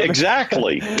 Yeah,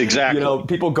 exactly.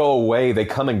 People go away, they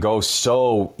come and go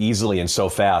so easily and so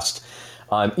fast.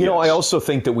 I also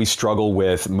think that we struggle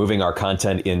with moving our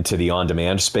content into the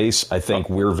on-demand space. I think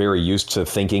we're very used to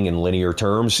thinking in linear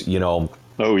terms.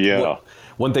 Oh, yeah.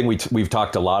 One thing we've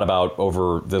talked a lot about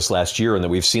over this last year, and that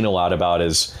we've seen a lot about,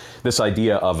 is this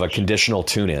idea of a conditional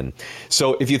tune-in.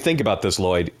 So if you think about this,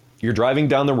 Lloyd, you're driving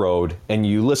down the road and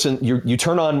you listen, you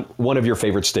turn on one of your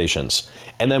favorite stations.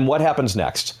 And then what happens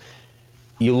next?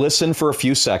 You listen for a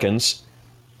few seconds,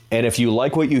 and if you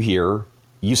like what you hear,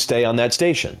 you stay on that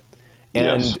station.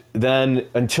 And then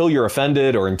until you're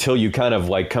offended, or until you kind of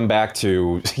like come back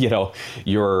to,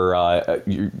 your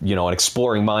an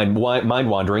exploring mind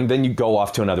wandering, then you go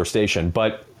off to another station.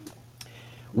 But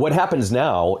what happens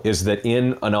now is that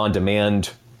in an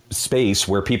on-demand space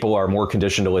where people are more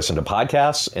conditioned to listen to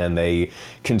podcasts, and they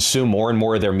consume more and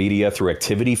more of their media through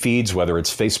activity feeds, whether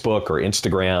it's Facebook or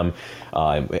Instagram,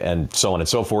 and so on and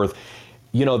so forth,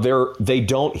 they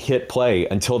don't hit play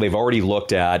until they've already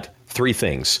looked at three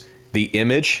things: the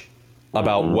image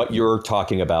about what you're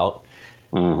talking about,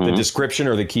 the description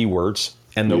or the keywords,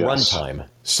 and the runtime.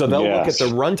 So they'll look at the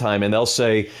runtime and they'll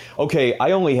say, okay,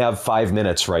 I only have 5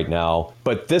 minutes right now,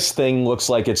 but this thing looks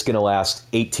like it's going to last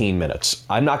 18 minutes.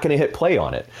 I'm not going to hit play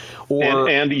on it.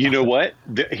 And you know what?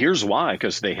 Here's why: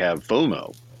 because they have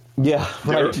FOMO. Yeah,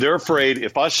 right. They're afraid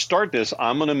if I start this,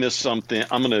 I'm going to miss something.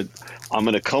 I'm going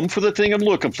to come for the thing I'm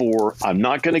looking for. I'm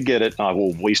not going to get it. I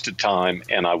will waste time,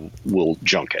 and I will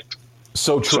junk it.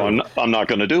 So true. So I'm not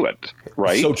going to do it.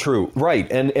 Right. So true.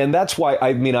 Right. And that's why,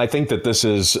 I think that this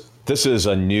is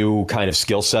a new kind of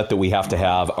skill set that we have to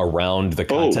have around the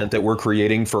content that we're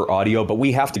creating for audio, but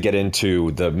we have to get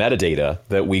into the metadata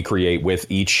that we create with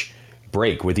each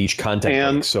break, with each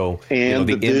content break. So the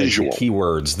image, visual, the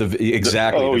keywords, the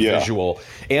visual,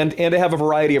 and to have a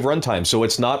variety of runtime. So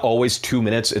it's not always 2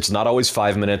 minutes, it's not always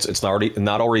 5 minutes, it's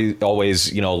not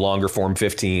always longer form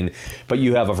 15, but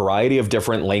you have a variety of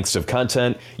different lengths of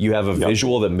content. You have a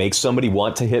visual that makes somebody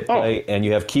want to hit play, and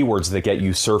you have keywords that get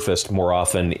you surfaced more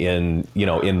often in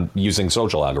using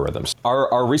social algorithms.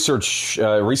 Our research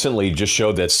recently just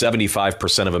showed that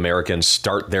 75% of Americans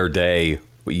start their day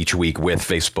each week with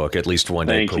Facebook, at least one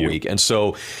day per week. And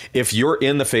so if you're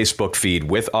in the Facebook feed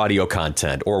with audio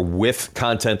content, or with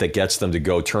content that gets them to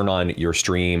go turn on your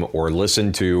stream or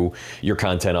listen to your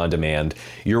content on demand,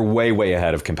 you're way, way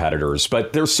ahead of competitors.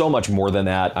 But there's so much more than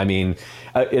that. I mean,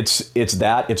 it's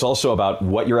that. It's also about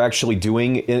what you're actually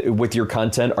doing with your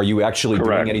content. Are you actually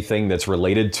doing anything that's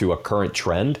related to a current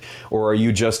trend? Or are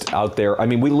you just out there? I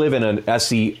mean, we live in an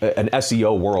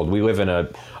SEO world. We live in a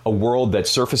world that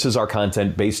surfaces our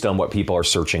content based on what people are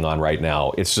searching on right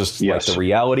now. It's just like the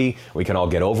reality. We can all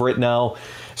get over it now.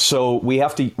 So we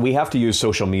have to use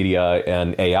social media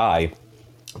and AI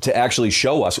to actually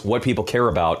show us what people care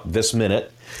about this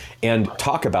minute, and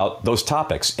talk about those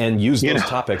topics and use those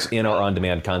topics in our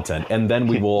on-demand content. And then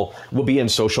we'll be in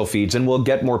social feeds, and we'll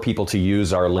get more people to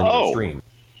use our linear stream.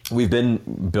 We've been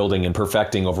building and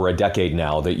perfecting over a decade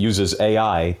now that uses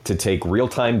AI to take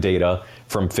real-time data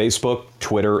from Facebook,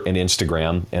 Twitter, and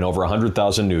Instagram, and over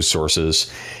 100,000 news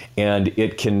sources. And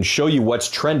it can show you what's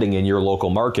trending in your local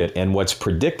market and what's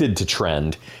predicted to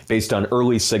trend based on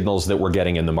early signals that we're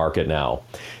getting in the market now.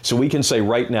 So we can say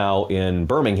right now in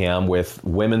Birmingham, with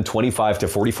women 25 to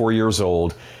 44 years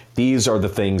old, these are the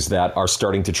things that are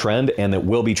starting to trend and that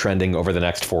will be trending over the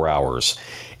next 4 hours.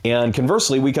 And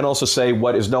conversely, we can also say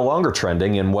what is no longer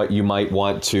trending and what you might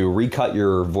want to recut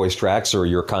your voice tracks or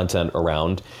your content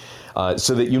around,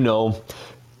 so that you know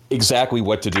exactly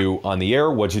what to do on the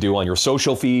air, what to do on your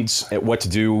social feeds, what to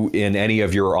do in any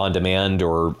of your on-demand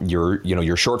or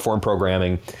your short-form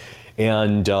programming.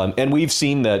 And we've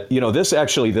seen that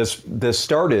this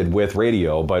started with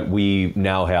radio, but we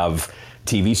now have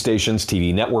TV stations,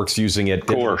 TV networks using it,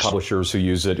 different publishers who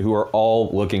use it, who are all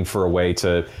looking for a way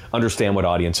to understand what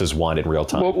audiences want in real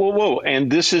time. Whoa.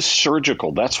 And this is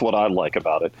surgical. That's what I like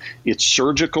about it. It's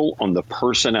surgical on the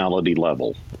personality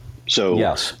level.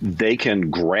 So they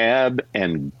can grab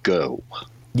and go.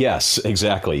 Yes,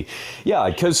 exactly. Yeah,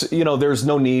 because, there's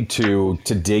no need to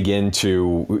dig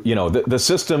into, the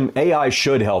system. AI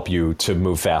should help you to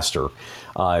move faster.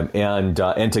 And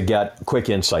to get quick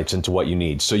insights into what you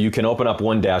need. So you can open up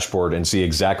one dashboard and see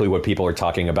exactly what people are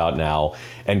talking about now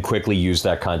and quickly use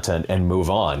that content and move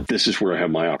on. This is where I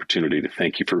have my opportunity to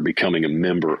thank you for becoming a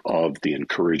member of the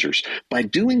Encouragers. By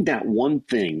doing that one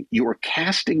thing, you are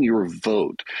casting your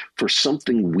vote for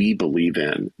something we believe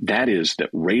in. That is that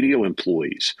radio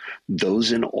employees,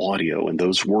 those in audio and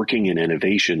those working in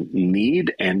innovation,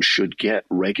 need and should get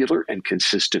regular and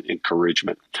consistent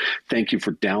encouragement. Thank you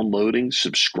for downloading,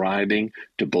 subscribing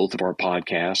to both of our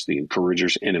podcasts, the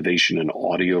Encouragers Innovation and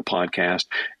Audio podcast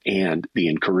and the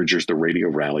Encouragers The Radio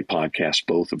Rally podcast,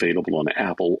 both available on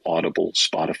Apple, Audible,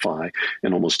 Spotify,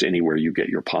 and almost anywhere you get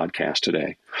your podcast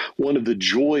today. One of the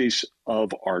joys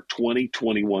of our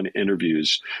 2021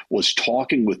 interviews was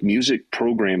talking with music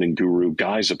programming guru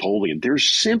Guy Zapolian. There's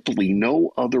simply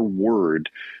no other word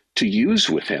to use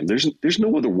with him. There's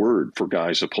no other word for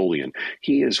Guy Zapolian.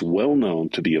 He is well known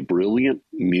to be a brilliant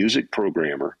music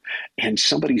programmer and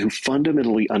somebody who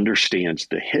fundamentally understands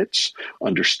the hits,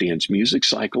 understands music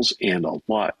cycles, and a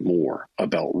lot more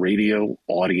about radio,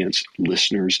 audience,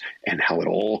 listeners, and how it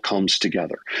all comes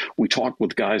together. We talked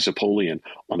with Guy Zapolian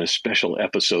on a special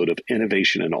episode of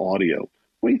Innovation in Audio.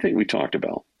 What do you think we talked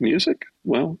about? Music?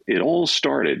 Well, it all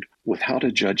started with how to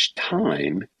judge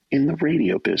time in the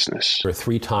radio business. There are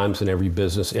 3 times in every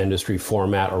business, industry,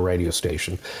 format, or radio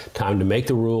station. Time to make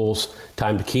the rules,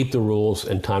 time to keep the rules,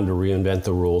 and time to reinvent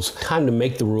the rules. Time to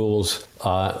make the rules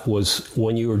was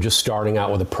when you were just starting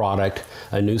out with a product,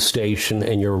 a new station,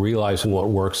 and you're realizing what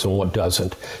works and what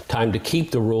doesn't. Time to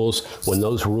keep the rules when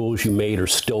those rules you made are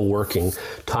still working.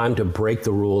 Time to break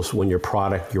the rules when your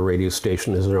product, your radio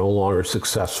station is no longer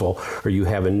successful, or you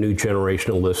have a new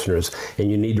generation of listeners,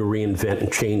 and you need to reinvent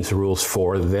and change the rules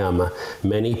for them.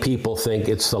 Many people think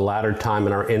it's the latter time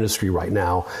in our industry right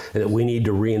now, and that we need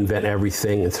to reinvent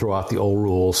everything and throw out the old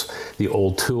rules, the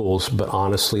old tools, but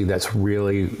honestly, that's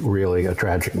really, really a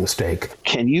tragic mistake.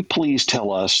 Can you please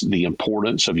tell us the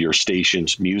importance of your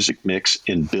station's music mix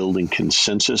in building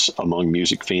consensus among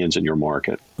music fans in your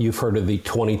market? You've heard of the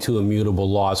 22 immutable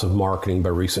laws of marketing by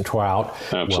Reese and Trout.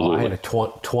 Absolutely. Well, I had a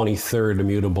 23rd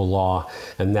immutable law,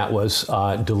 and that was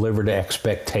deliver to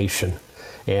expectation.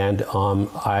 And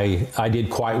I did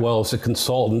quite well as a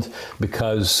consultant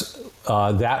because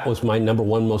that was my number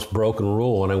one most broken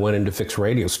rule when I went into fixed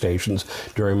radio stations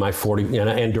during my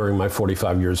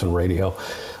 45 years in radio.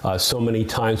 So many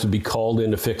times would be called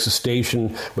in to fix a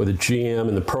station with a GM,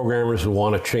 and the programmers would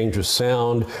want to change the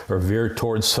sound or veer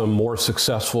towards some more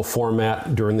successful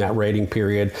format during that rating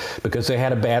period because they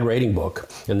had a bad rating book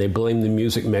and they blamed the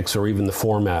music mix or even the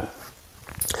format.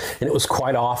 And it was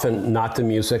quite often not the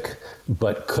music,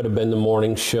 but could have been the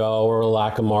morning show or a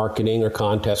lack of marketing or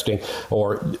contesting,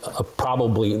 or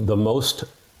probably the most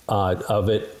of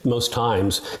it, most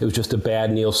times, it was just a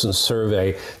bad Nielsen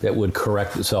survey that would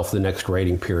correct itself the next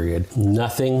rating period.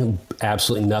 Nothing,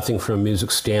 absolutely nothing from a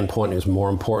music standpoint is more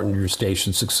important to your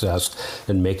station's success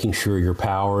than making sure your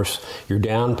powers, your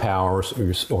down powers,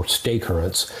 or stay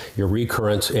currents, your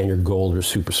recurrence, and your gold are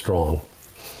super strong.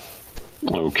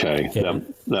 Okay,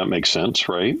 that makes sense,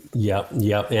 right?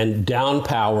 Yep. And down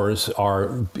powers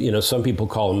are, some people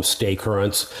call them stay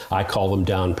currents. I call them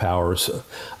down powers.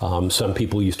 Some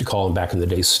people used to call them back in the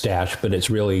day stash, but it's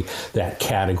really that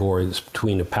category that's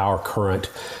between a power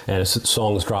current, and as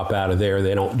songs drop out of there,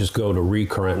 they don't just go to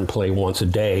recurrent and play once a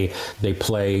day. They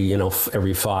play,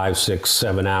 every 5, 6,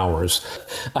 7 hours.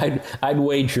 I'd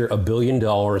wager $1 billion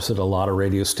that a lot of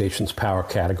radio stations' power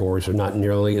categories are not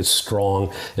nearly as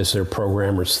strong as their programmers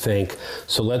think.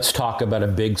 So let's talk about a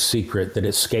big secret that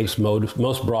escapes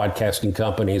most broadcasting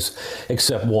companies,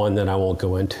 except one that I won't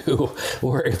go into,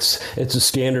 where it's a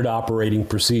standard operating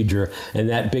procedure. And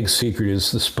that big secret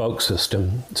is the spoke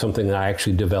system, something that I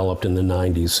actually developed in the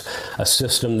 90s, a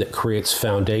system that creates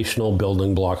foundational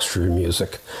building blocks for your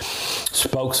music.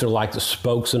 Spokes are like the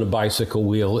spokes in a bicycle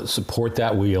wheel that support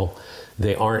that wheel.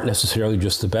 They aren't necessarily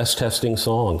just the best testing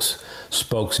songs.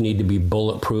 Spokes need to be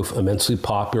bulletproof, immensely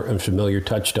popular, and familiar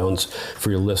touchstones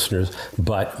for your listeners.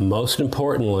 But most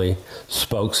importantly,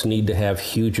 spokes need to have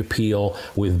huge appeal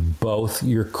with both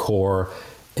your core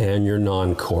and your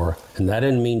non-core. And that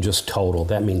doesn't mean just total.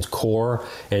 That means core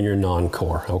and your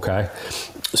non-core, okay?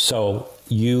 So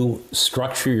you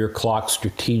structure your clock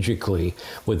strategically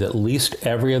with at least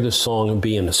every other song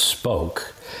being a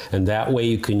spoke. And that way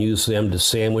you can use them to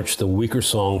sandwich the weaker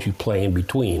songs you play in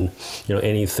between.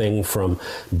 Anything from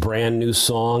brand new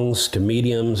songs to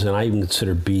mediums, and I even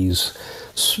consider B's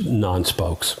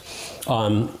non-spokes.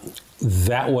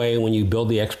 That way, when you build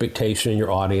the expectation in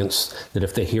your audience that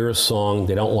if they hear a song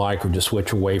they don't like or just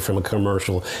switch away from a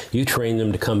commercial, you train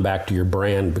them to come back to your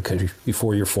brand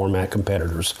before your format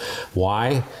competitors.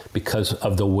 Why? Because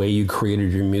of the way you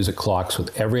created your music clocks,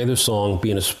 with every other song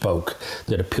being a spoke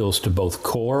that appeals to both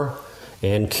core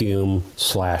and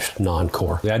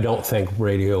cum/non-core. I don't think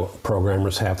radio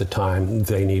programmers have the time.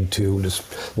 They need to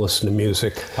just listen to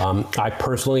music. I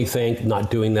personally think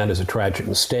not doing that is a tragic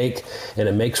mistake, and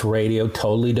it makes radio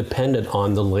totally dependent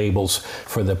on the labels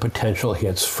for the potential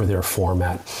hits for their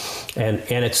format. And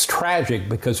it's tragic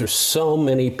because there's so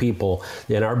many people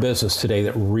in our business today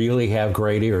that really have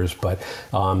great ears, but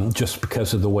just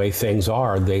because of the way things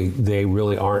are, they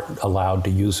really aren't allowed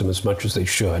to use them as much as they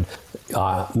should.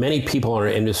 Many people in our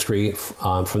industry,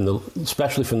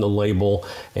 especially from the label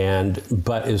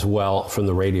but as well from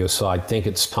the radio side, think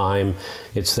it's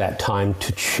that time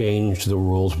to change the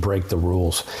rules, break the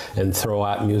rules, and throw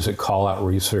out music call out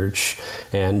research,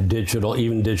 and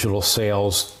digital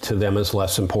sales to them is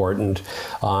less important.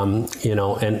 And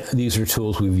these are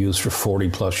tools we've used for 40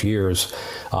 plus years.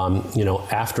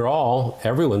 After all,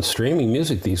 everyone's streaming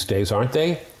music these days, aren't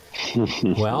they?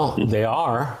 Well, they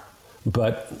are.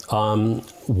 But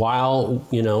while,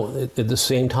 at the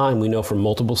same time, we know from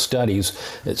multiple studies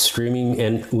that streaming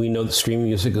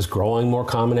music is growing more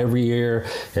common every year,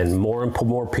 and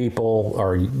more people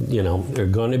are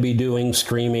going to be doing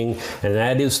streaming, and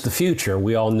that is the future.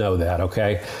 We all know that,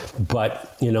 okay?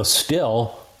 But,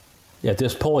 still, at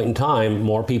this point in time,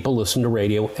 more people listen to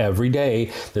radio every day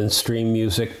than stream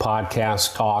music,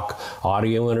 podcast, talk,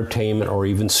 audio entertainment, or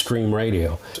even stream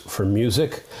radio. For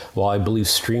music, while I believe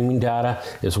streaming data,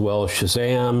 as well as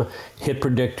Shazam, Hit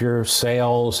Predictor,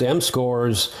 sales,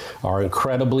 M-scores are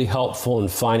incredibly helpful in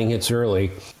finding hits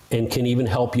early, and can even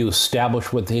help you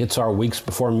establish what the hits are weeks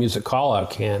before music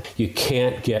call-out can. You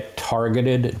can't get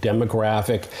targeted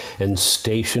demographic and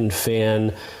station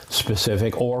fan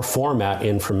specific or format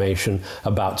information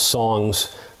about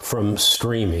songs from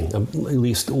streaming, at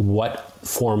least what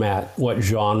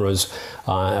genres,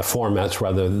 formats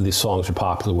rather, these songs are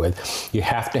popular with. You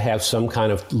have to have some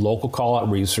kind of local call-out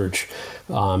research,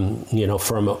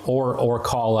 or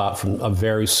call out from a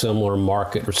very similar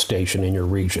market or station in your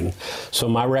region. So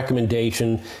my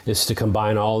recommendation is to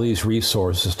combine all these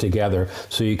resources together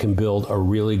so you can build a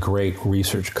really great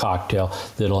research cocktail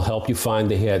that'll help you find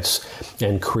the hits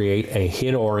and create a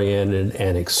hit-oriented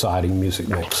and exciting music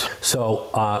mix. So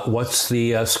what's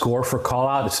the score for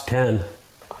call-out? It's 10.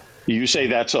 You say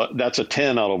that's a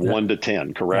 10 out of 1 to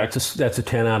 10, correct? That's a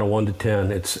 10 out of 1 to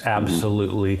 10. It's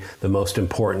absolutely the most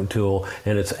important tool,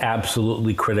 and it's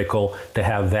absolutely critical to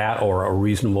have that or a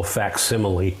reasonable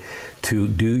facsimile to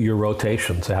do your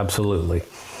rotations, absolutely.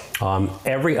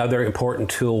 Every other important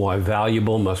tool, while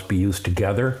valuable, must be used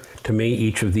together. To me,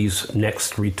 each of these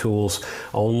next 3 tools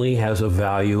only has a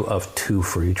value of 2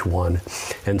 for each one.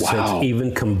 And since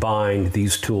even combined,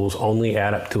 these tools only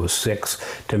add up to a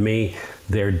 6, to me,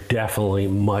 they're definitely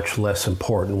much less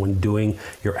important when doing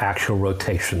your actual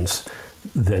rotations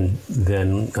than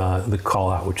the call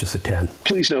out, which is a 10.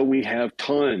 Please know we have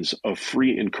tons of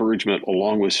free encouragement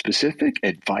along with specific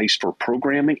advice for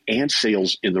programming and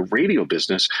sales in the radio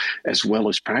business, as well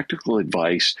as practical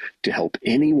advice to help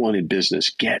anyone in business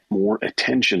get more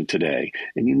attention today.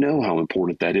 And you know how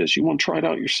important that is. You want to try it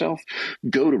out yourself?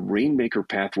 Go to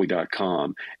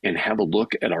rainmakerpathway.com and have a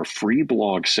look at our free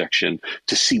blog section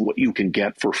to see what you can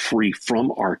get for free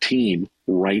from our team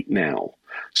right now.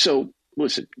 So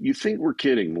listen, you think we're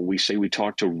kidding when we say we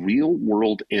talk to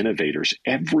real-world innovators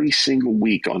every single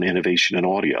week on innovation in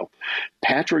audio.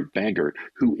 Patrick Baggart,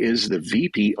 who is the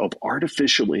VP of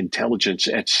Artificial Intelligence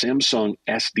at Samsung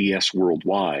SDS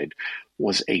Worldwide,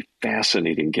 was a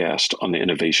fascinating guest on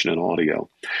Innovation in Audio.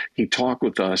 He talked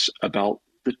with us about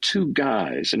the 2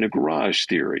 guys in a garage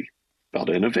theory, about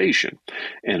innovation,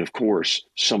 and of course,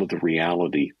 some of the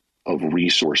reality of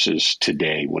resources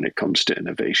today when it comes to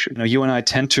innovation. You and I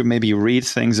tend to maybe read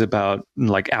things about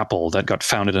like Apple that got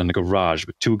founded in a garage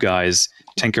with 2 guys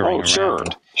tinkering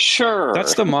around. Sure.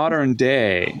 That's the modern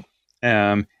day.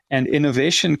 And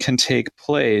innovation can take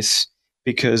place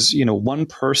because, one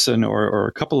person or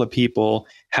a couple of people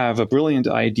have a brilliant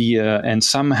idea and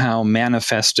somehow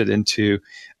manifest it into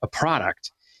a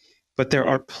product. But there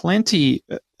are plenty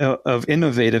of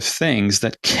innovative things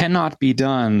that cannot be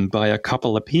done by a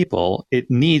couple of people.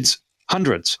 It needs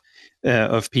hundreds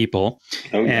of people.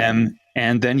 Okay.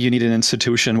 And then you need an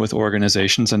institution with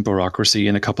organizations and bureaucracy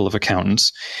and a couple of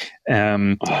accountants.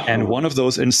 And one of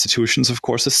those institutions, of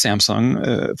course, is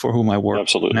Samsung, for whom I work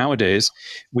nowadays.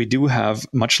 We do have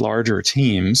much larger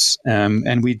teams,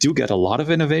 and we do get a lot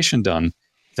of innovation done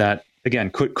that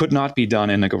again, could not be done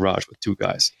in a garage with two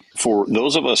guys. For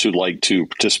those of us who like to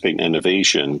participate in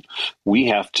innovation, we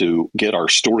have to get our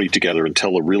story together and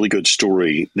tell a really good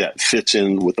story that fits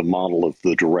in with the model of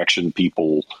the direction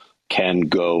people can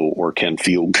go or can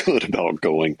feel good about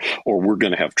going, or we're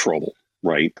going to have trouble.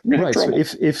 Right. Right. So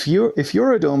if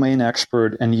you're a domain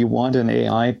expert and you want an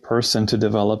AI person to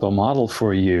develop a model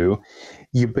for you,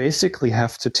 you basically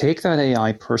have to take that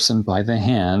AI person by the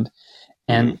hand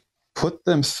and put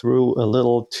them through a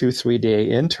little 2-3 day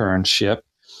internship,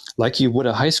 like you would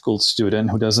a high school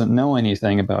student who doesn't know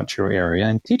anything about your area,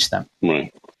 and teach them.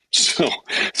 Right.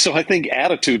 So I think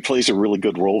attitude plays a really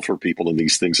good role for people in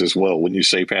these things as well. Wouldn't you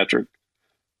say, Patrick?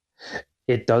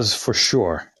 It does for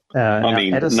sure. I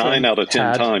mean, Edison 9 out of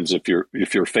 10 times, if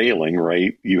you're failing,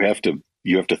 right, you have to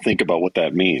think about what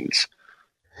that means.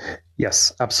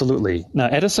 Yes, absolutely. Now,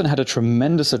 Edison had a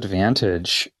tremendous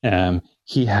advantage.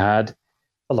 He had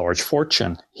a large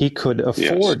fortune. He could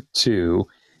afford to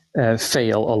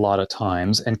fail a lot of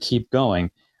times and keep going.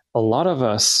 A lot of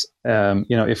us,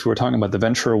 if we're talking about the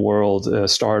venture world,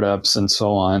 startups and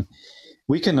so on,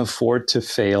 we can afford to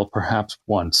fail perhaps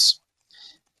once.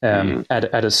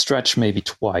 At a stretch, maybe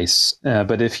twice.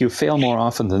 But if you fail more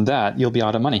often than that, you'll be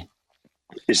out of money.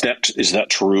 Is that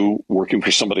true working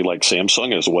for somebody like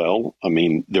Samsung as well? I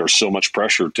mean, there's so much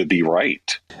pressure to be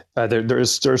right.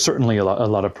 There's certainly a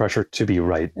lot of pressure to be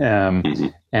right.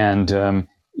 And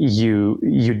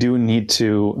you do need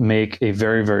to make a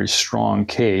very, very strong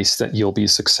case that you'll be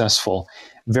successful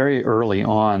very early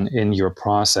on in your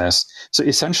process. So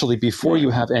essentially, before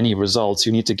you have any results,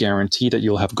 you need to guarantee that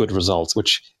you'll have good results,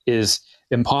 which is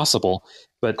impossible.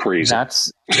 But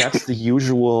that's the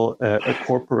usual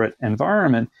corporate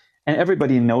environment, and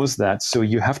everybody knows that. So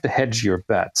you have to hedge your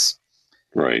bets.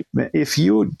 Right. If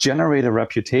you generate a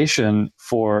reputation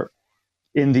for,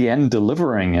 in the end,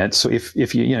 delivering it. So if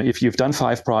you've done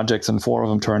 5 projects and 4 of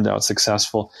them turned out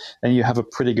successful, then you have a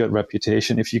pretty good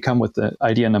reputation. If you come with the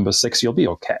idea number 6, you'll be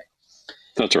okay.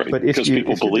 That's right. But if you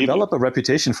develop a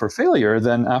reputation for failure,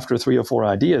 then after 3 or 4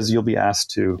 ideas, you'll be asked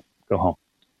to go home.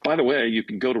 By the way, you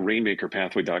can go to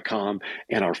rainmakerpathway.com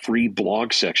and our free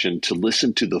blog section to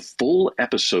listen to the full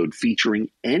episode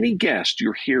featuring any guest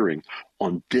you're hearing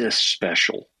on this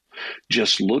special.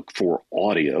 Just look for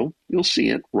audio. You'll see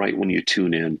it right when you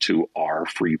tune in to our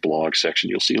free blog section.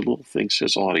 You'll see a little thing that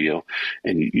says audio,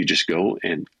 and you just go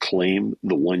and claim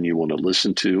the one you want to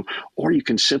listen to, or you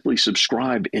can simply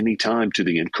subscribe anytime to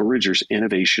the Encouragers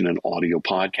Innovation and Audio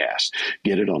podcast.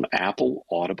 Get it on Apple,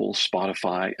 Audible,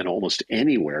 Spotify, and almost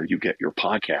anywhere you get your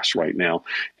podcasts right now,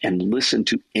 and listen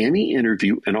to any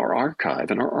interview in our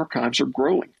archive, and our archives are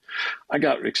growing. I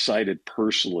got excited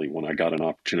personally when I got an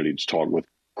opportunity to talk with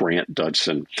Grant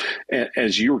Dudson.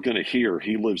 As you're going to hear,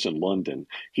 he lives in London.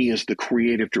 He is the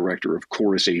creative director of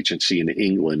Chorus Agency in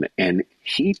England, and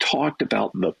he talked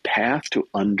about the path to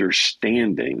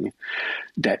understanding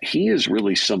that he is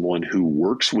really someone who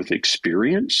works with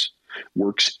experience,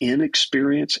 works in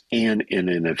experience, and in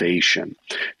innovation.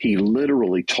 He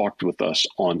literally talked with us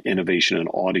on innovation and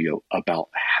audio about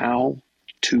how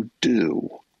to do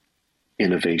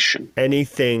innovation.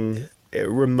 Anything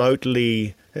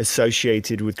remotely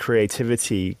associated with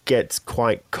creativity gets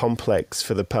quite complex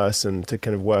for the person to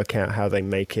kind of work out how they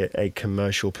make it a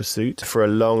commercial pursuit. For a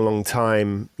long, long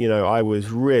time, I was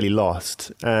really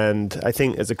lost. And I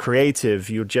think as a creative,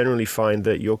 you'll generally find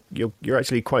that you're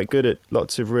actually quite good at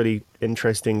lots of really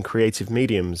interesting creative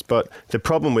mediums. But the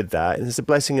problem with that, and it's a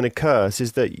blessing and a curse,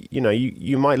 is that,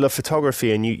 you might love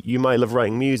photography and you might love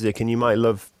writing music and you might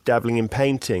love dabbling in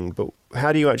painting, but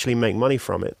how do you actually make money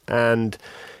from it? And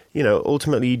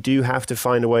ultimately you do have to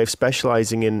find a way of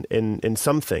specializing in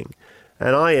something.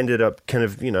 And I ended up kind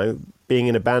of, being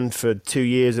in a band for 2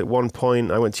 years at one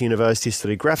point. I went to university to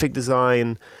study graphic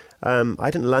design.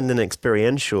 I didn't land in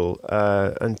experiential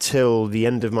until the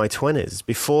end of my 20s.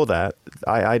 Before that,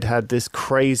 I'd had this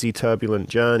crazy turbulent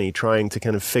journey trying to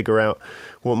kind of figure out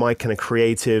what my kind of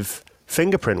creative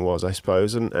fingerprint was, I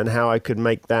suppose, and how I could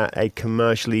make that a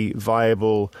commercially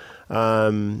viable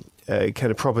kind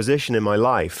of proposition in my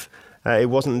life. It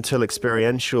wasn't until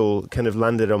experiential kind of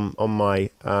landed on my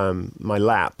my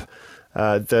lap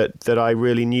that I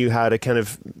really knew how to kind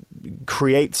of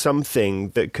create something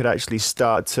that could actually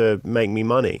start to make me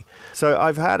money. So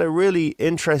I've had a really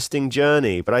interesting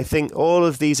journey, but I think all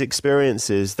of these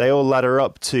experiences, they all ladder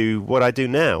up to what I do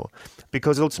now.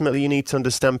 Because ultimately you need to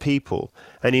understand people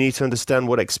and you need to understand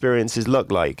what experiences look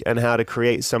like and how to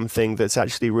create something that's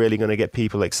actually really going to get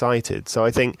people excited. So I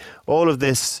think all of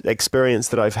this experience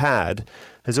that I've had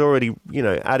has already,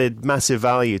 added massive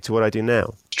value to what I do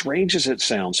now. strange as it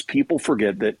sounds, people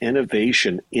forget that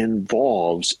innovation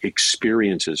involves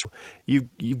experiences.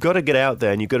 You've got to get out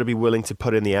there and you've got to be willing to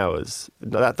put in the hours.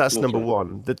 That's number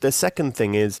one. The second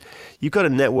thing is you've got to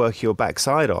network your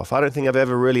backside off. I don't think I've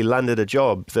ever really landed a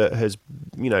job that has,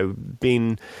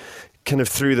 been kind of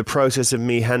through the process of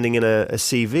me handing in a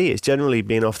CV. It's generally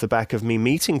been off the back of me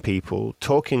meeting people,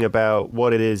 talking about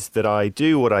what it is that I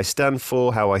do, what I stand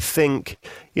for, how I think,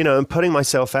 and putting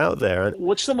myself out there.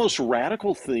 What's the most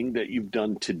radical thing that you've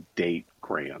done to date,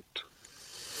 Grant?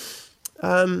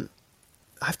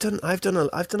 I've done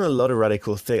a lot of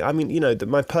radical things. I mean,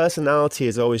 my personality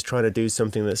is always trying to do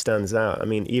something that stands out. I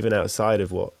mean, even outside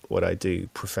of what I do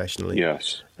professionally.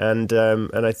 Yes. And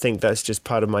I think that's just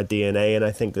part of my DNA, and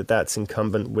I think that that's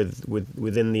incumbent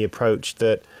within the approach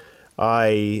that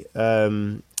I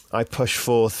push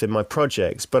forth in my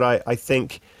projects. But I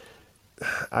think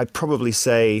I'd probably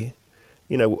say,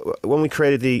 when we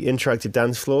created the interactive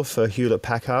dance floor for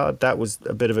Hewlett-Packard, that was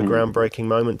a bit of a groundbreaking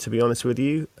moment, to be honest with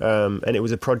you. And it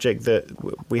was a project that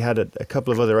we had a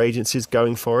couple of other agencies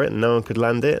going for it, and no one could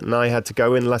land it. And I had to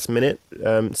go in last minute,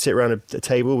 sit around a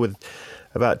table with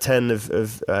about 10 of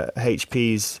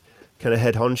HP's kind of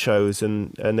head honchos,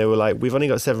 and they were like, "We've only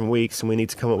got 7 weeks, and we need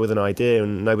to come up with an idea,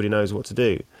 and nobody knows what to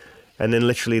do." And then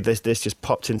literally this just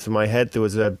popped into my head. There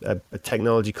was a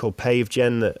technology called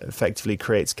PaveGen that effectively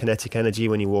creates kinetic energy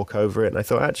when you walk over it. And I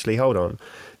thought, actually, hold on,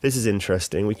 this is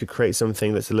interesting. We could create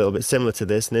something that's a little bit similar to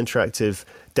this, an interactive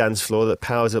dance floor that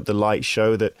powers up the light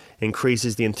show, that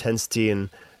increases the intensity and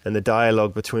the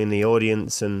dialogue between the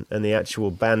audience and the actual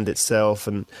band itself.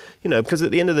 And, because at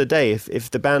the end of the day, if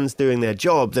the band's doing their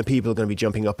job, then people are going to be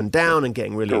jumping up and down and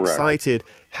getting really excited.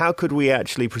 How could we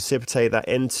actually precipitate that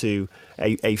into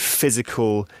a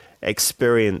physical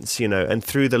experience, and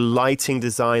through the lighting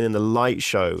design and the light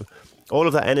show, all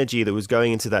of that energy that was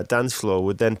going into that dance floor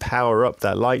would then power up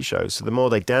that light show. So the more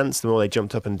they danced, the more they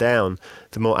jumped up and down,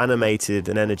 the more animated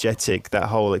and energetic that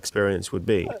whole experience would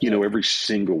be. Every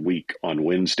single week on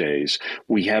Wednesdays,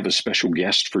 we have a special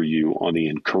guest for you on the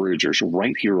Encouragers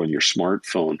right here on your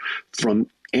smartphone from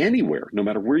anywhere, no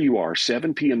matter where you are,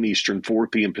 7 p.m. Eastern, 4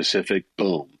 p.m. Pacific,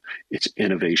 boom. It's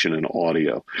innovation in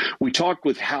audio. We talked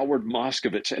with Howard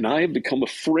Moskowitz, and I have become a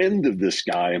friend of this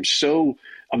guy.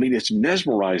 It's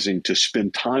mesmerizing to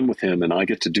spend time with him, and I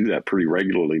get to do that pretty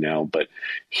regularly now. But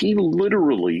he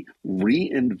literally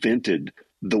reinvented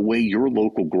the way your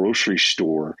local grocery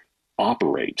store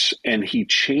operates, and he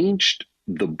changed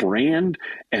the brand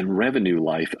and revenue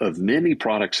life of many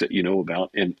products that you know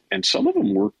about, and some of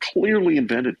them were clearly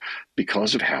invented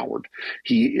because of Howard.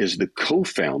 He is the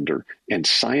co-founder and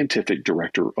scientific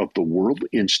director of the World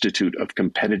Institute of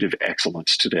Competitive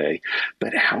Excellence today,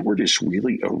 but Howard is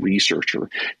really a researcher.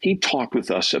 He talked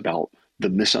with us about the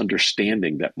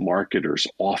misunderstanding that marketers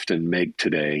often make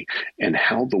today and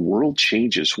how the world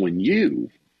changes when you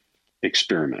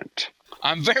experiment.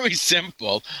 I'm very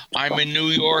simple. I'm a New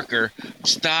Yorker.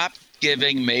 Stop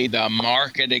giving me the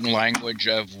marketing language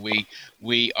of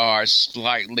we are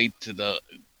slightly to the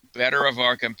better of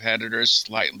our competitors,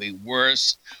 slightly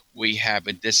worse. We have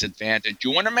a disadvantage. You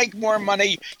want to make more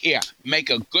money? Here, make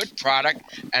a good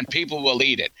product and people will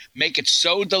eat it. Make it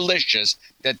so delicious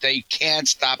that they can't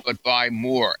stop but buy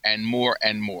more and more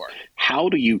and more. How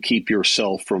do you keep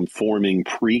yourself from forming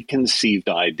preconceived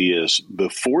ideas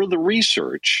before the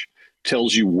research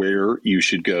tells you where you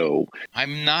should go?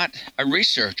 I'm not a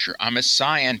researcher. I'm a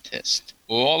scientist.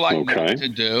 All I want to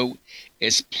do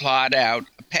is plot out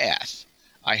a path.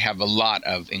 I have a lot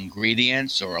of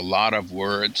ingredients or a lot of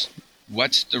words.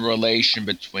 What's the relation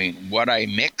between what I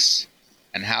mix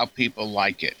and how people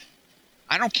like it?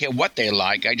 I don't care what they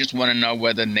like. I just want to know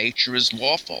whether nature is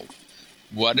lawful.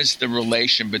 What is the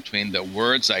relation between the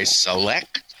words I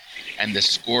select and the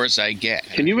scores I get?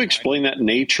 Can you explain that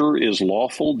nature is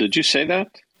lawful? Did you say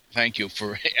that? Thank you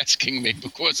for asking me,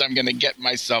 because I'm going to get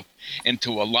myself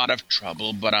into a lot of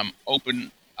trouble, but I'm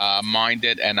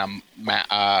open-minded and I'm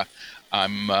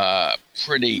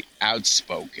pretty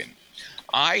outspoken.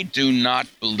 I do not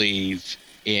believe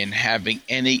in having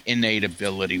any innate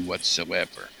ability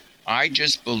whatsoever. I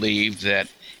just believe that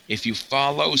if you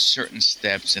follow certain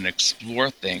steps and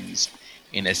explore things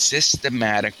in a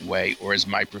systematic way, or as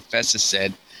my professor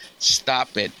said, stop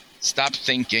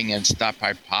thinking and stop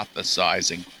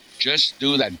hypothesizing. Just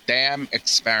do the damn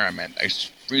experiment.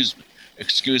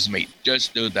 Excuse me,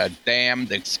 just do the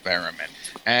damned experiment.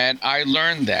 And I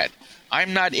learned that.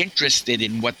 I'm not interested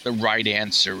in what the right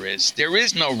answer is. There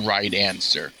is no right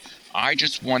answer. I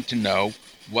just want to know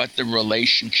what the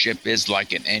relationship is,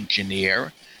 like an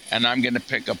engineer, and I'm going to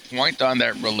pick a point on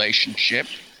that relationship,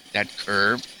 that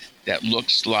curve, that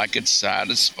looks like it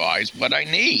satisfies what I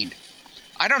need.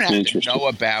 I don't have to know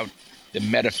about the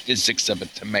metaphysics of a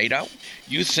tomato.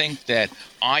 You think that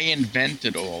I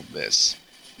invented all this.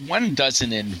 One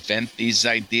doesn't invent these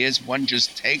ideas. One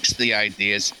just takes the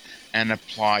ideas and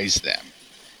applies them.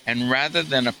 And rather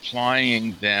than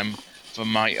applying them for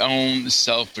my own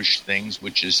selfish things,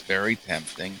 which is very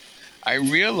tempting, I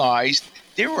realized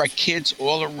there are kids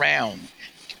all around,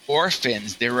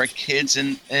 orphans. There are kids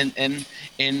in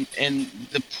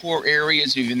the poor areas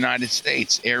of the United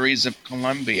States, areas of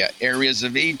Colombia, areas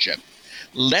of Egypt.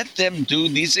 Let them do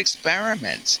these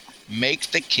experiments. Make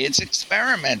the kids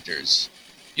experimenters.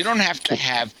 You don't have to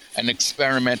have an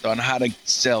experiment on how to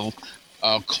sell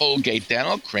Colgate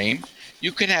dental cream.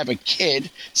 You could have a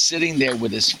kid sitting there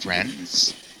with his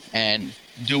friends and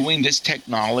doing this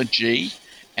technology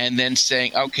and then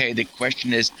saying, okay, the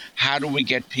question is, how do we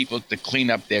get people to clean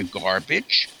up their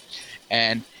garbage?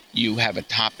 And you have a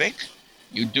topic.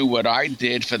 You do what I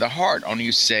did for the heart, only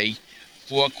you say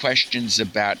 4 questions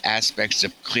about aspects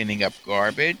of cleaning up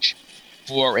garbage,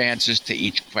 4 answers to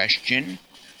each question,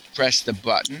 press the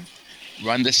button,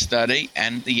 run the study,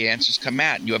 and the answers come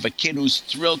out. And you have a kid who's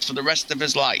thrilled for the rest of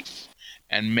his life,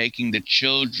 and making the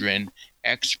children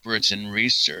experts in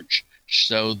research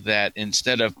so that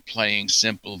instead of playing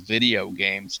simple video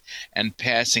games and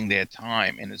passing their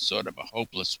time in a sort of a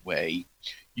hopeless way,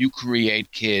 you create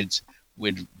kids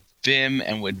with vim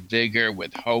and with vigor,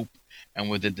 with hope, and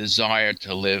with a desire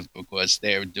to live because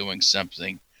they're doing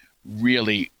something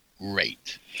really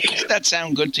great. Does that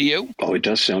sound good to you? Oh, it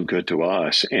does sound good to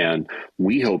us. And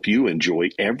we hope you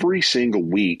enjoy every single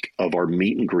week of our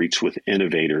meet and greets with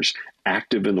innovators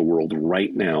active in the world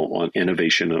right now on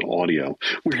Innovation and Audio.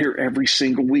 We're here every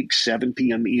single week, 7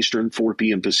 p.m. Eastern, 4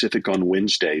 p.m. Pacific on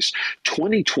Wednesdays.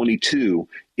 2022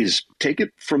 is, take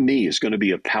it from me, is going to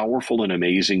be a powerful and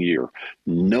amazing year.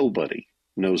 Nobody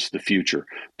knows the future,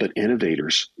 but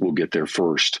innovators will get there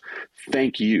first.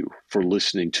 Thank you for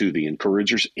listening to the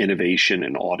Encouragers Innovation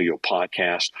and Audio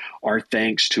podcast. Our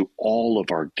thanks to all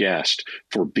of our guests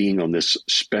for being on this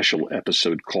special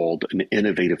episode called An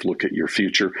Innovative Look at Your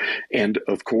Future. And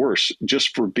of course,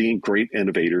 just for being great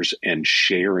innovators and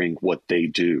sharing what they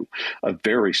do. A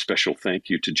very special thank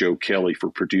you to Joe Kelly for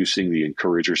producing the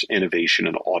Encouragers Innovation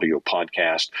and Audio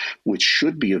podcast, which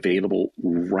should be available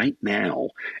right now.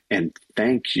 And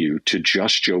thank you to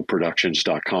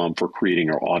JustJoeProductions.com for creating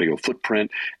our audio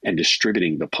footprint and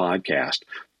distributing the podcast.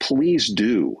 Please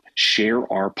do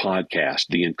share our podcast,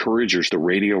 the Encouragers, the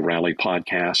Radio Rally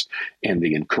podcast, and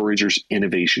the Encouragers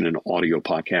Innovation and Audio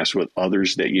podcast with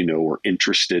others that you know are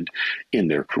interested in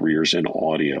their careers in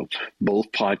audio.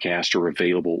 Both podcasts are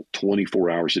available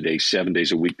 24 hours a day, 7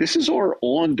 days a week. This is our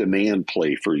on-demand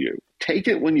play for you. Take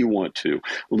it when you want to.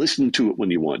 Listen to it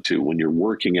when you want to, when you're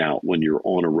working out, when you're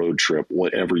on a road trip,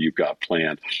 whatever you've got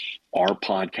planned. Our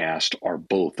podcasts are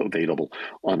both available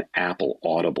on Apple,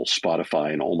 Audible,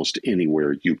 Spotify, and almost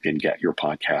anywhere you can get your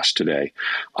podcast today.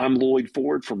 I'm Lloyd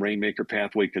Ford from Rainmaker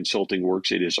Pathway Consulting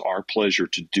Works. It is our pleasure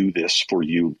to do this for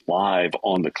you live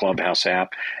on the Clubhouse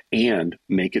app and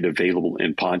make it available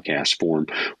in podcast form.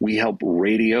 We help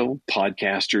radio,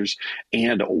 podcasters,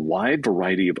 and a wide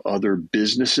variety of other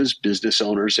businesses, business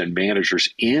owners, and managers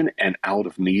in and out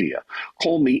of media.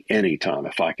 Call me anytime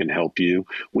if I can help you.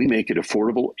 We make it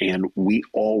affordable, and we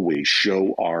always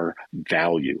show our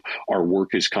value. Our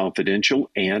work is confidential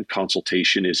and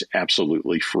consultation is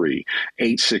absolutely free.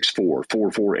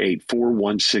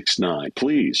 864-448-4169.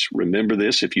 Please remember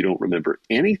this. If you don't remember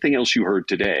anything else you heard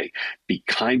today, be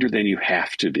kinder than you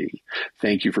have to be.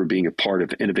 Thank you for being a part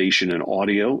of Innovation in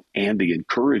Audio and the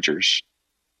Encouragers.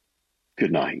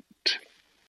 Good night.